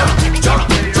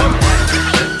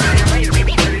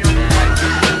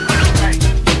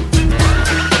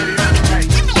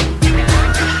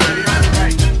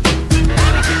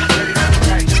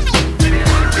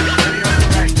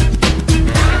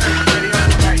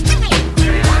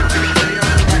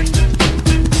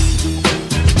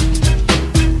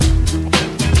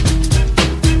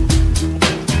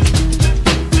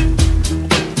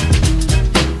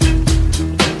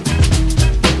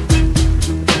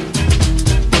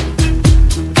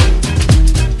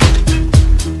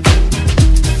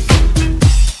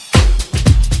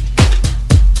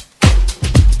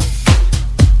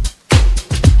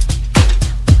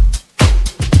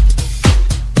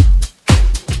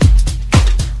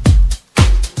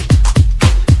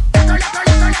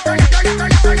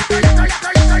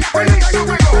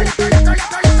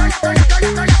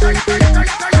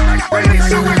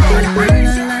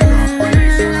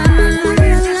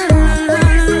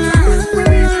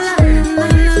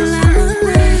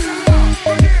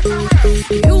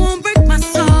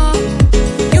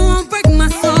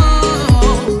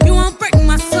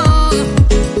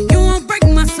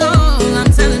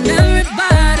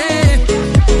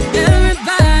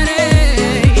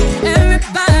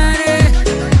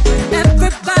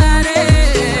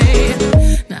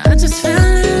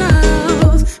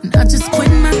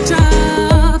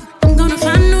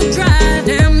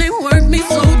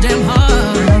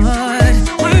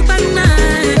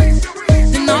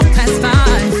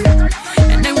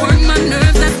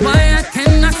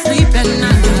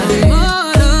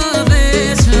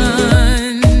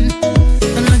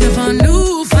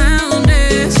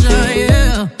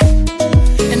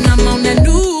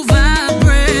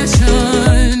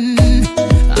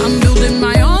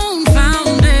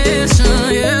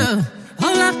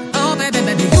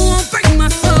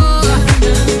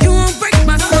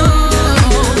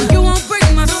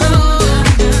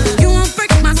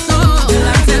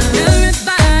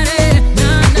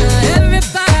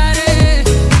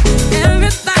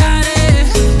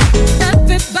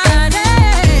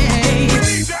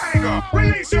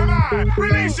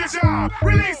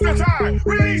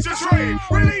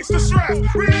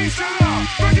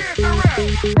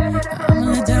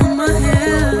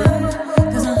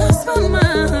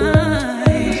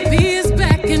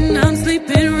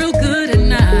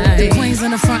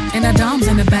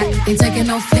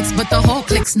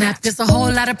 Snap, there's a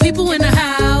whole lot of people in the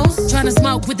house trying to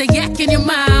smoke with a yak in your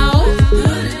mouth.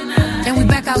 And we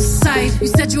back outside. You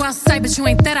said you outside, but you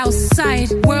ain't that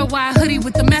outside. Worldwide hoodie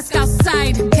with the mask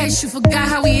outside. In case you forgot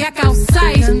how we act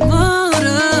outside.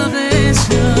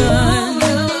 Motivation. I'm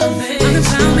gonna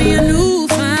find me a new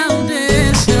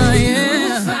foundation,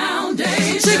 yeah.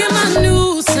 Taking my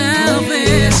new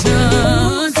salvation.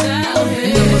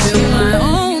 And I'ma build my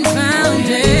own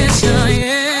foundation,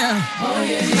 yeah.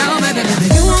 Now, baby,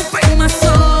 you won't break my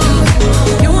soul.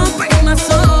 You won't break my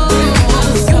soul.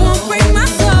 You won't break my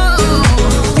soul.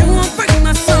 You won't break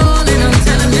my soul. And I'm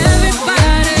telling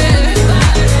everybody,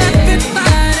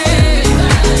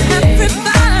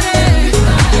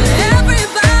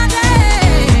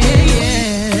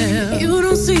 yeah. You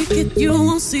don't seek it, you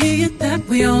won't see it, that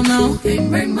we all know. Can't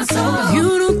break my soul. If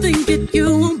you don't think it,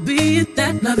 you won't be it,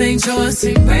 that love ain't yours.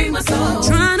 Can't break my soul.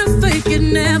 Trying to fake it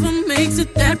never makes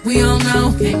it, that we all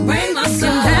know. Can't break my soul.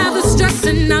 Can have the stress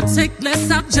and I'll take less,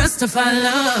 I'll justify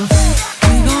love.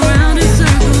 We go round in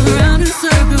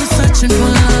circles, searching for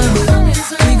love.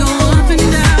 We go up and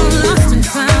down, lost and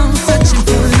found, searching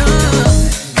for love.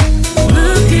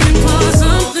 Looking for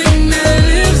something that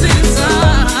lives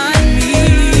inside me.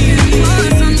 For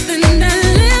something that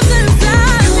lives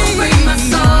inside me. You won't break my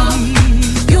soul.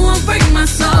 You won't break my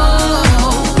soul.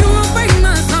 You won't break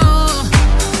my soul.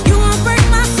 You won't break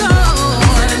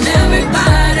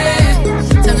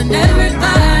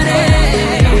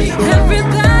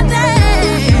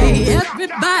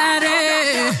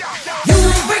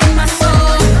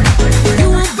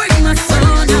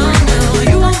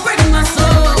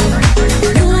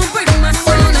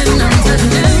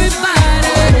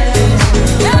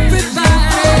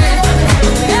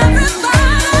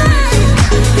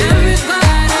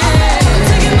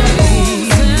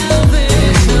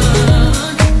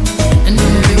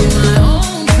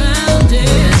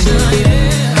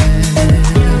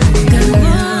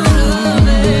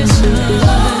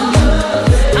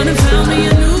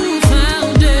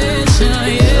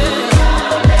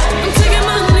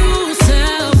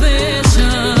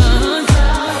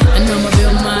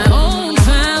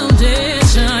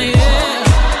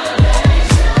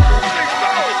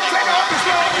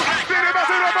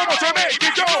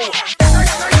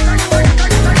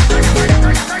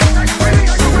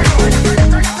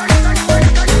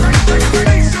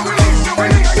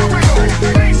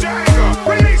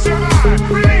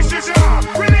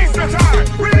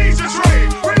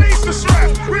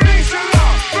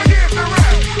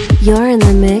You're in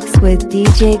the mix with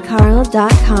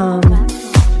DJCarl.com.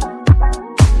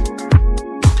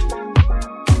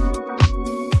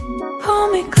 Pull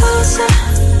me closer.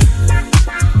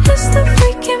 It's the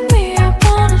freak in me I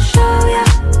wanna show ya.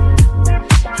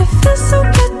 It feels so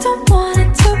good, don't want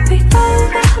it to be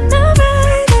over. I'm not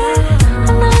ready.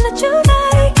 I know that you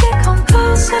like it, come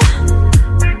closer.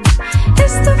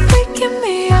 It's the freak in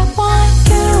me I want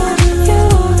you.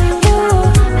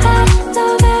 I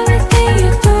love everything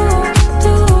you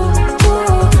do.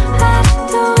 I'd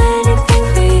do anything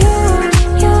for you.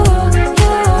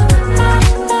 I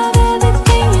love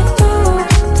everything you do.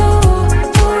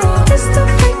 It's the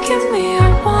freak in me I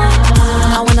want.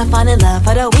 I wanna fall in love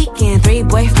for the weekend. 3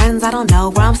 boyfriends, I don't know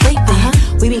where I'm sleeping.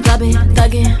 We be clubbing,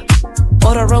 thugging.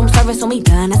 Order room service when we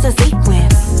done, that's a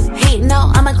sequence. He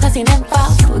know I'm a classy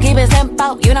nympho. Keep it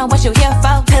simple, you know what you here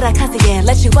for. To the cussy, yeah,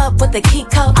 let you up with the key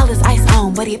code. All this ice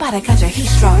on, but he bout to catch a heat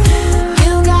stroke.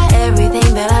 You got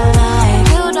everything that I like.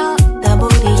 You know the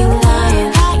booty you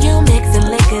lying. How you mixing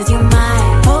liquors, you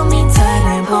might. Pull me tight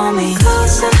and pull me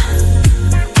closer.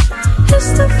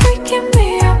 It's the freak in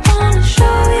me I wanna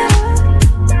show ya.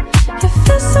 It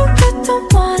feels so good,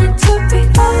 don't want it to be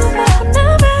over. I'm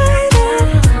not ready.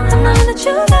 I know that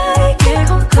you like it,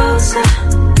 come closer.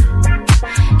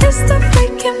 It's the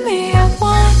freak in me I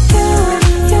want you.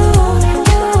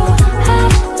 I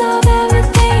love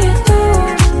everything you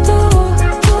do.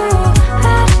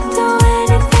 I'd do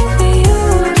anything for you.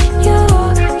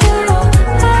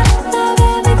 I love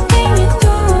everything you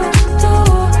do.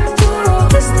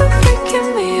 It's the freak in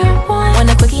me I want. When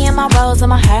the quickie in my rolls and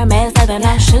my Hermes leather,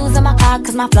 no shoes in my car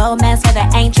cause my flow man's feather.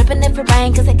 Ain't tripping if it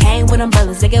rain cause it came with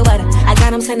umbrellas to get wetter. I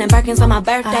got him sending Birkins on my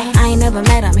birthday. I ain't never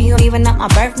met him, he don't even know my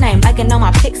birth name. Liking on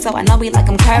my pics so I know he like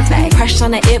him curved. Crush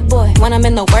on the it boy when I'm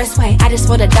in the worst way. I just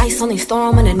roll the dice, only store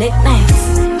him in the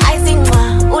nicknames. Icy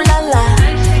moi, ooh la la.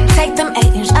 Take them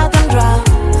 8-inch out them draws.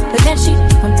 Da Vinci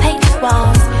from paint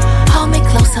walls. Hold me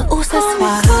closer, ooh so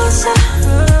suave.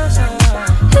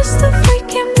 It's the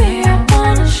freak in me I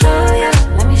wanna show ya.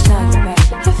 Let me show you, baby.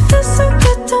 It feels so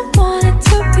good, don't want it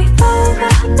to be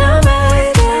over. I'm not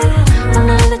ready. I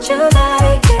know that you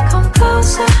like it, come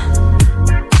closer.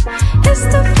 It's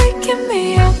the freak in me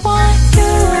I want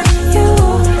you.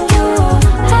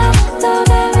 I love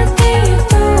everything you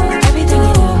do. Everything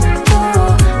you do.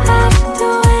 I'd do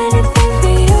anything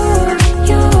for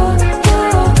you.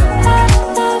 I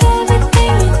love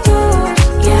everything you do.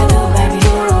 Yeah, I do, baby.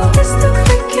 It's the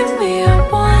freak in me I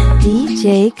want. DJ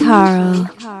Carl.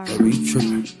 Baby, you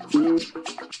tripping.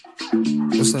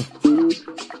 What's up?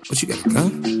 What you got, a gun?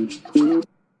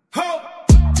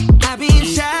 I been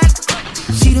shot.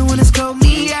 She the one that scoped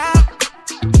me out.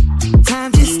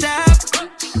 Time just stopped.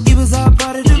 It was all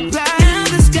part of the plan. Now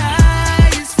the sky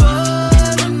is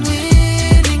falling,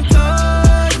 wind and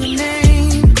call your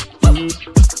name.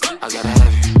 I gotta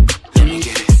have it. Let me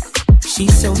get it.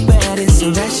 She's so bad, it's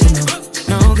irrational.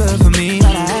 No good for me,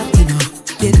 but I have to know.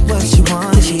 Get what she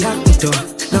wants, she out the door.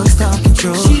 No stop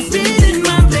control. She's been in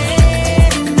my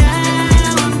bed and I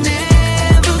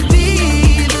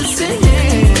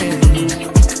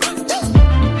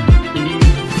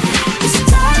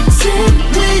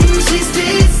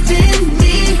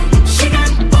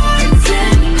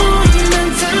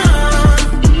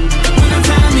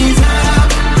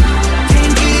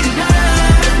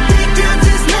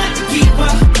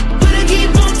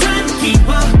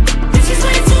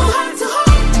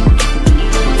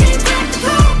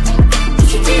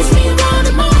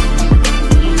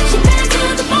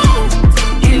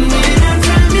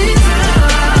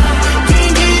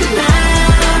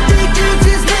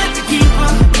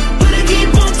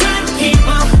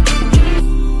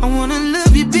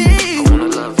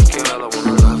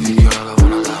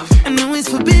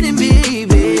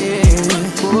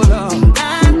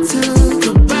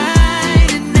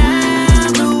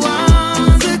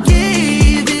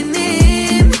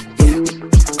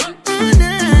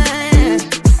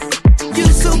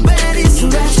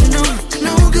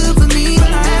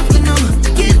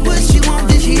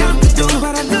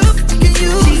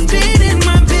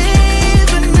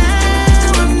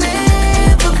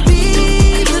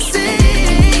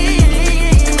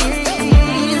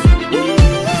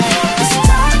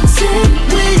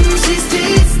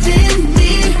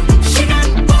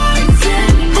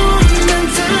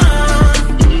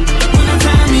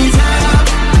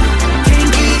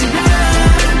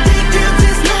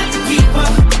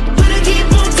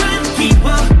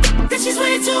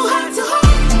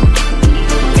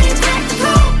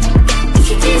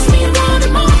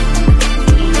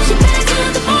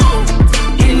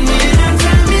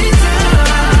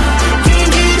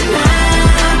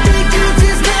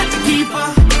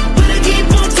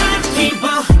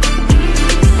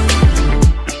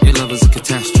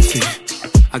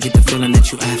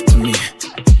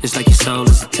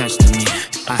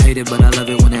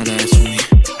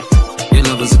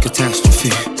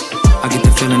catastrophe. I get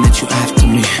the feeling that you after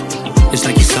me. It's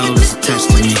like your soul is attached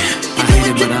to me. I hate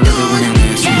it, but I love it when it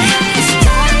lasts me. It's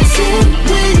toxic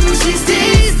when she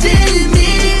stays in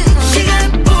me. She got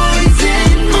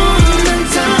poison on her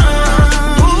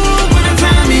tongue. Ooh, when the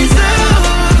time is up,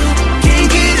 can't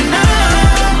get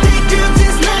enough. That girl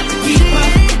just not to keep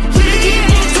up. We keep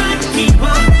on trying to keep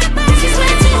up. She's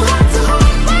way too hot to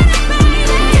hold.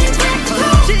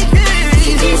 She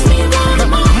keeps me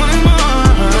wanting more.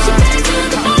 She plays to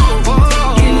the bone.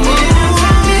 And when the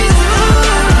time is up,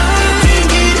 can't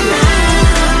get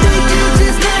enough. That girl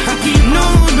just not to keep up.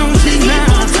 No, she's not.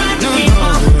 No,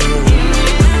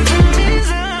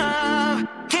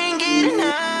 can't get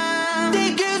enough.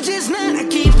 That girl just not a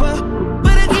keeper,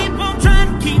 but I keep on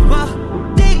trying to keep her.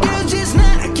 That girl just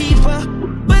not a keeper,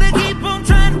 but I keep on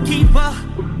trying to keep her.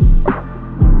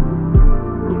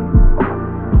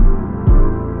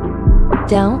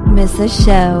 Don't miss a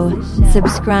show.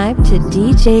 Subscribe to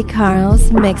DJ Carl's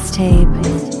mixtape.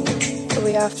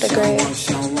 We off the grid.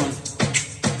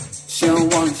 She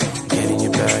don't want it. Get in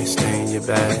your bag, stay in your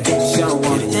bag. She don't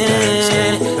want it. Get in your bag,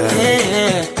 stay in your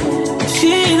bag.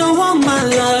 She don't want my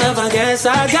love, I guess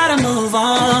I gotta move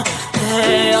on.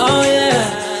 Hey, oh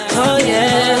yeah, oh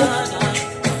yeah.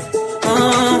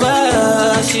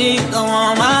 But she don't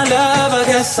want my love, I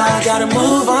guess I gotta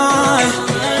move on.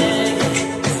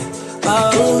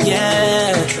 Oh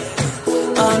yeah,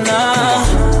 oh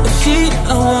no. If she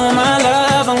don't want my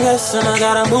love, I'm guessing I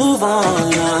gotta move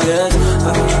on.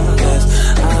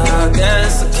 I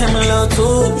guess I came a little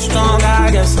too strong, I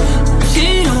guess.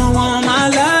 She don't want my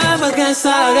love, I guess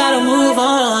I gotta move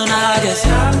on, I guess.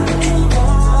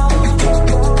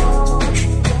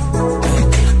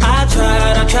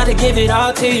 I tried to give it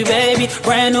all to you, baby.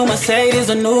 Brand new Mercedes,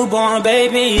 a newborn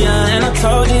baby, and I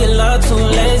told you your love too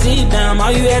lazy. Damn,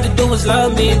 all you had to do was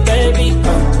love me, baby.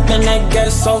 And that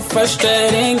gets so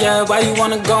frustrating, yeah. Why you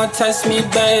wanna go and test me,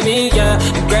 baby, yeah.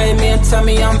 You grade me and tell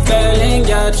me I'm failing,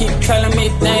 yeah. Keep telling me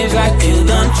things like you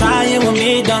done trying with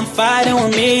me, done fighting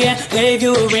with me, and gave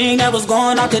you a ring that was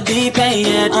going off the deep end,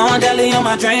 yeah. On deli on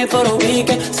my drain for the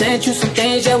weekend. Sent you some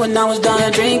things, yeah, when I was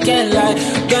done drinking. Like,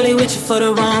 girlie with you for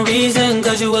the wrong reason,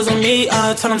 cause you was with me,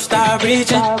 told him stop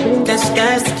reaching. Guess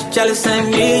that you're jealous of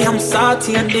me. I'm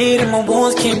salty, I need it, my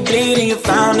wounds keep bleeding. You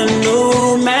found a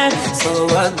new man, so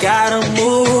I gotta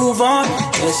move on.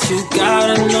 Guess you got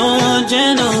a new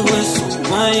agenda with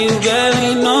someone you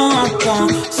barely know. I'm gon'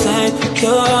 say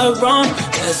you're wrong.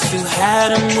 Guess you had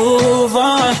to move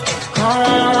on.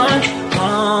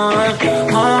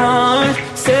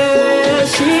 Say if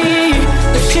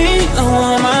she don't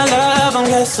want my love, I'm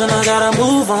guessing I gotta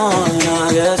move on. I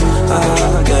guess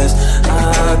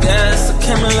I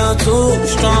came a little too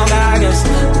strong. I guess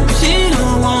if she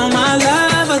don't want my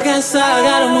love, I guess I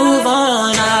gotta move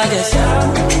on. I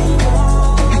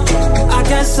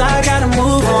guess I gotta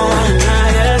move on.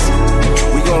 I guess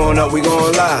we going up, we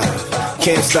going live.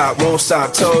 Can't stop, won't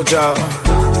stop, told y'all.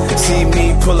 See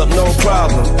me pull up, no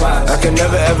problem. I can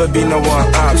never ever be no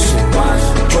one option.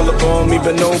 Pull up on me,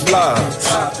 but no blocks.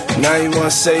 Now you wanna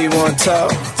say you wanna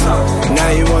talk. Now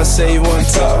you wanna say you wanna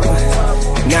talk.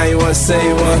 Now you wanna say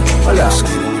you wanna.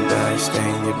 Get in your bag, stay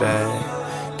in your bag.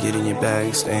 Get in your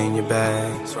bag, stay in your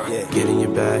bag. Get in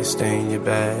your bag, stay in your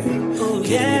bag.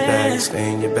 Get in your bag,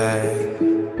 stay in your bag.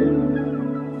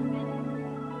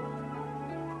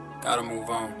 Gotta move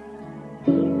on.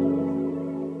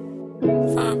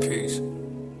 Find peace.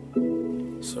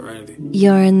 Serenity.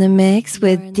 You're in the mix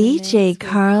with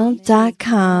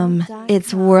DJCarl.com.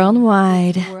 It's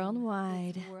worldwide.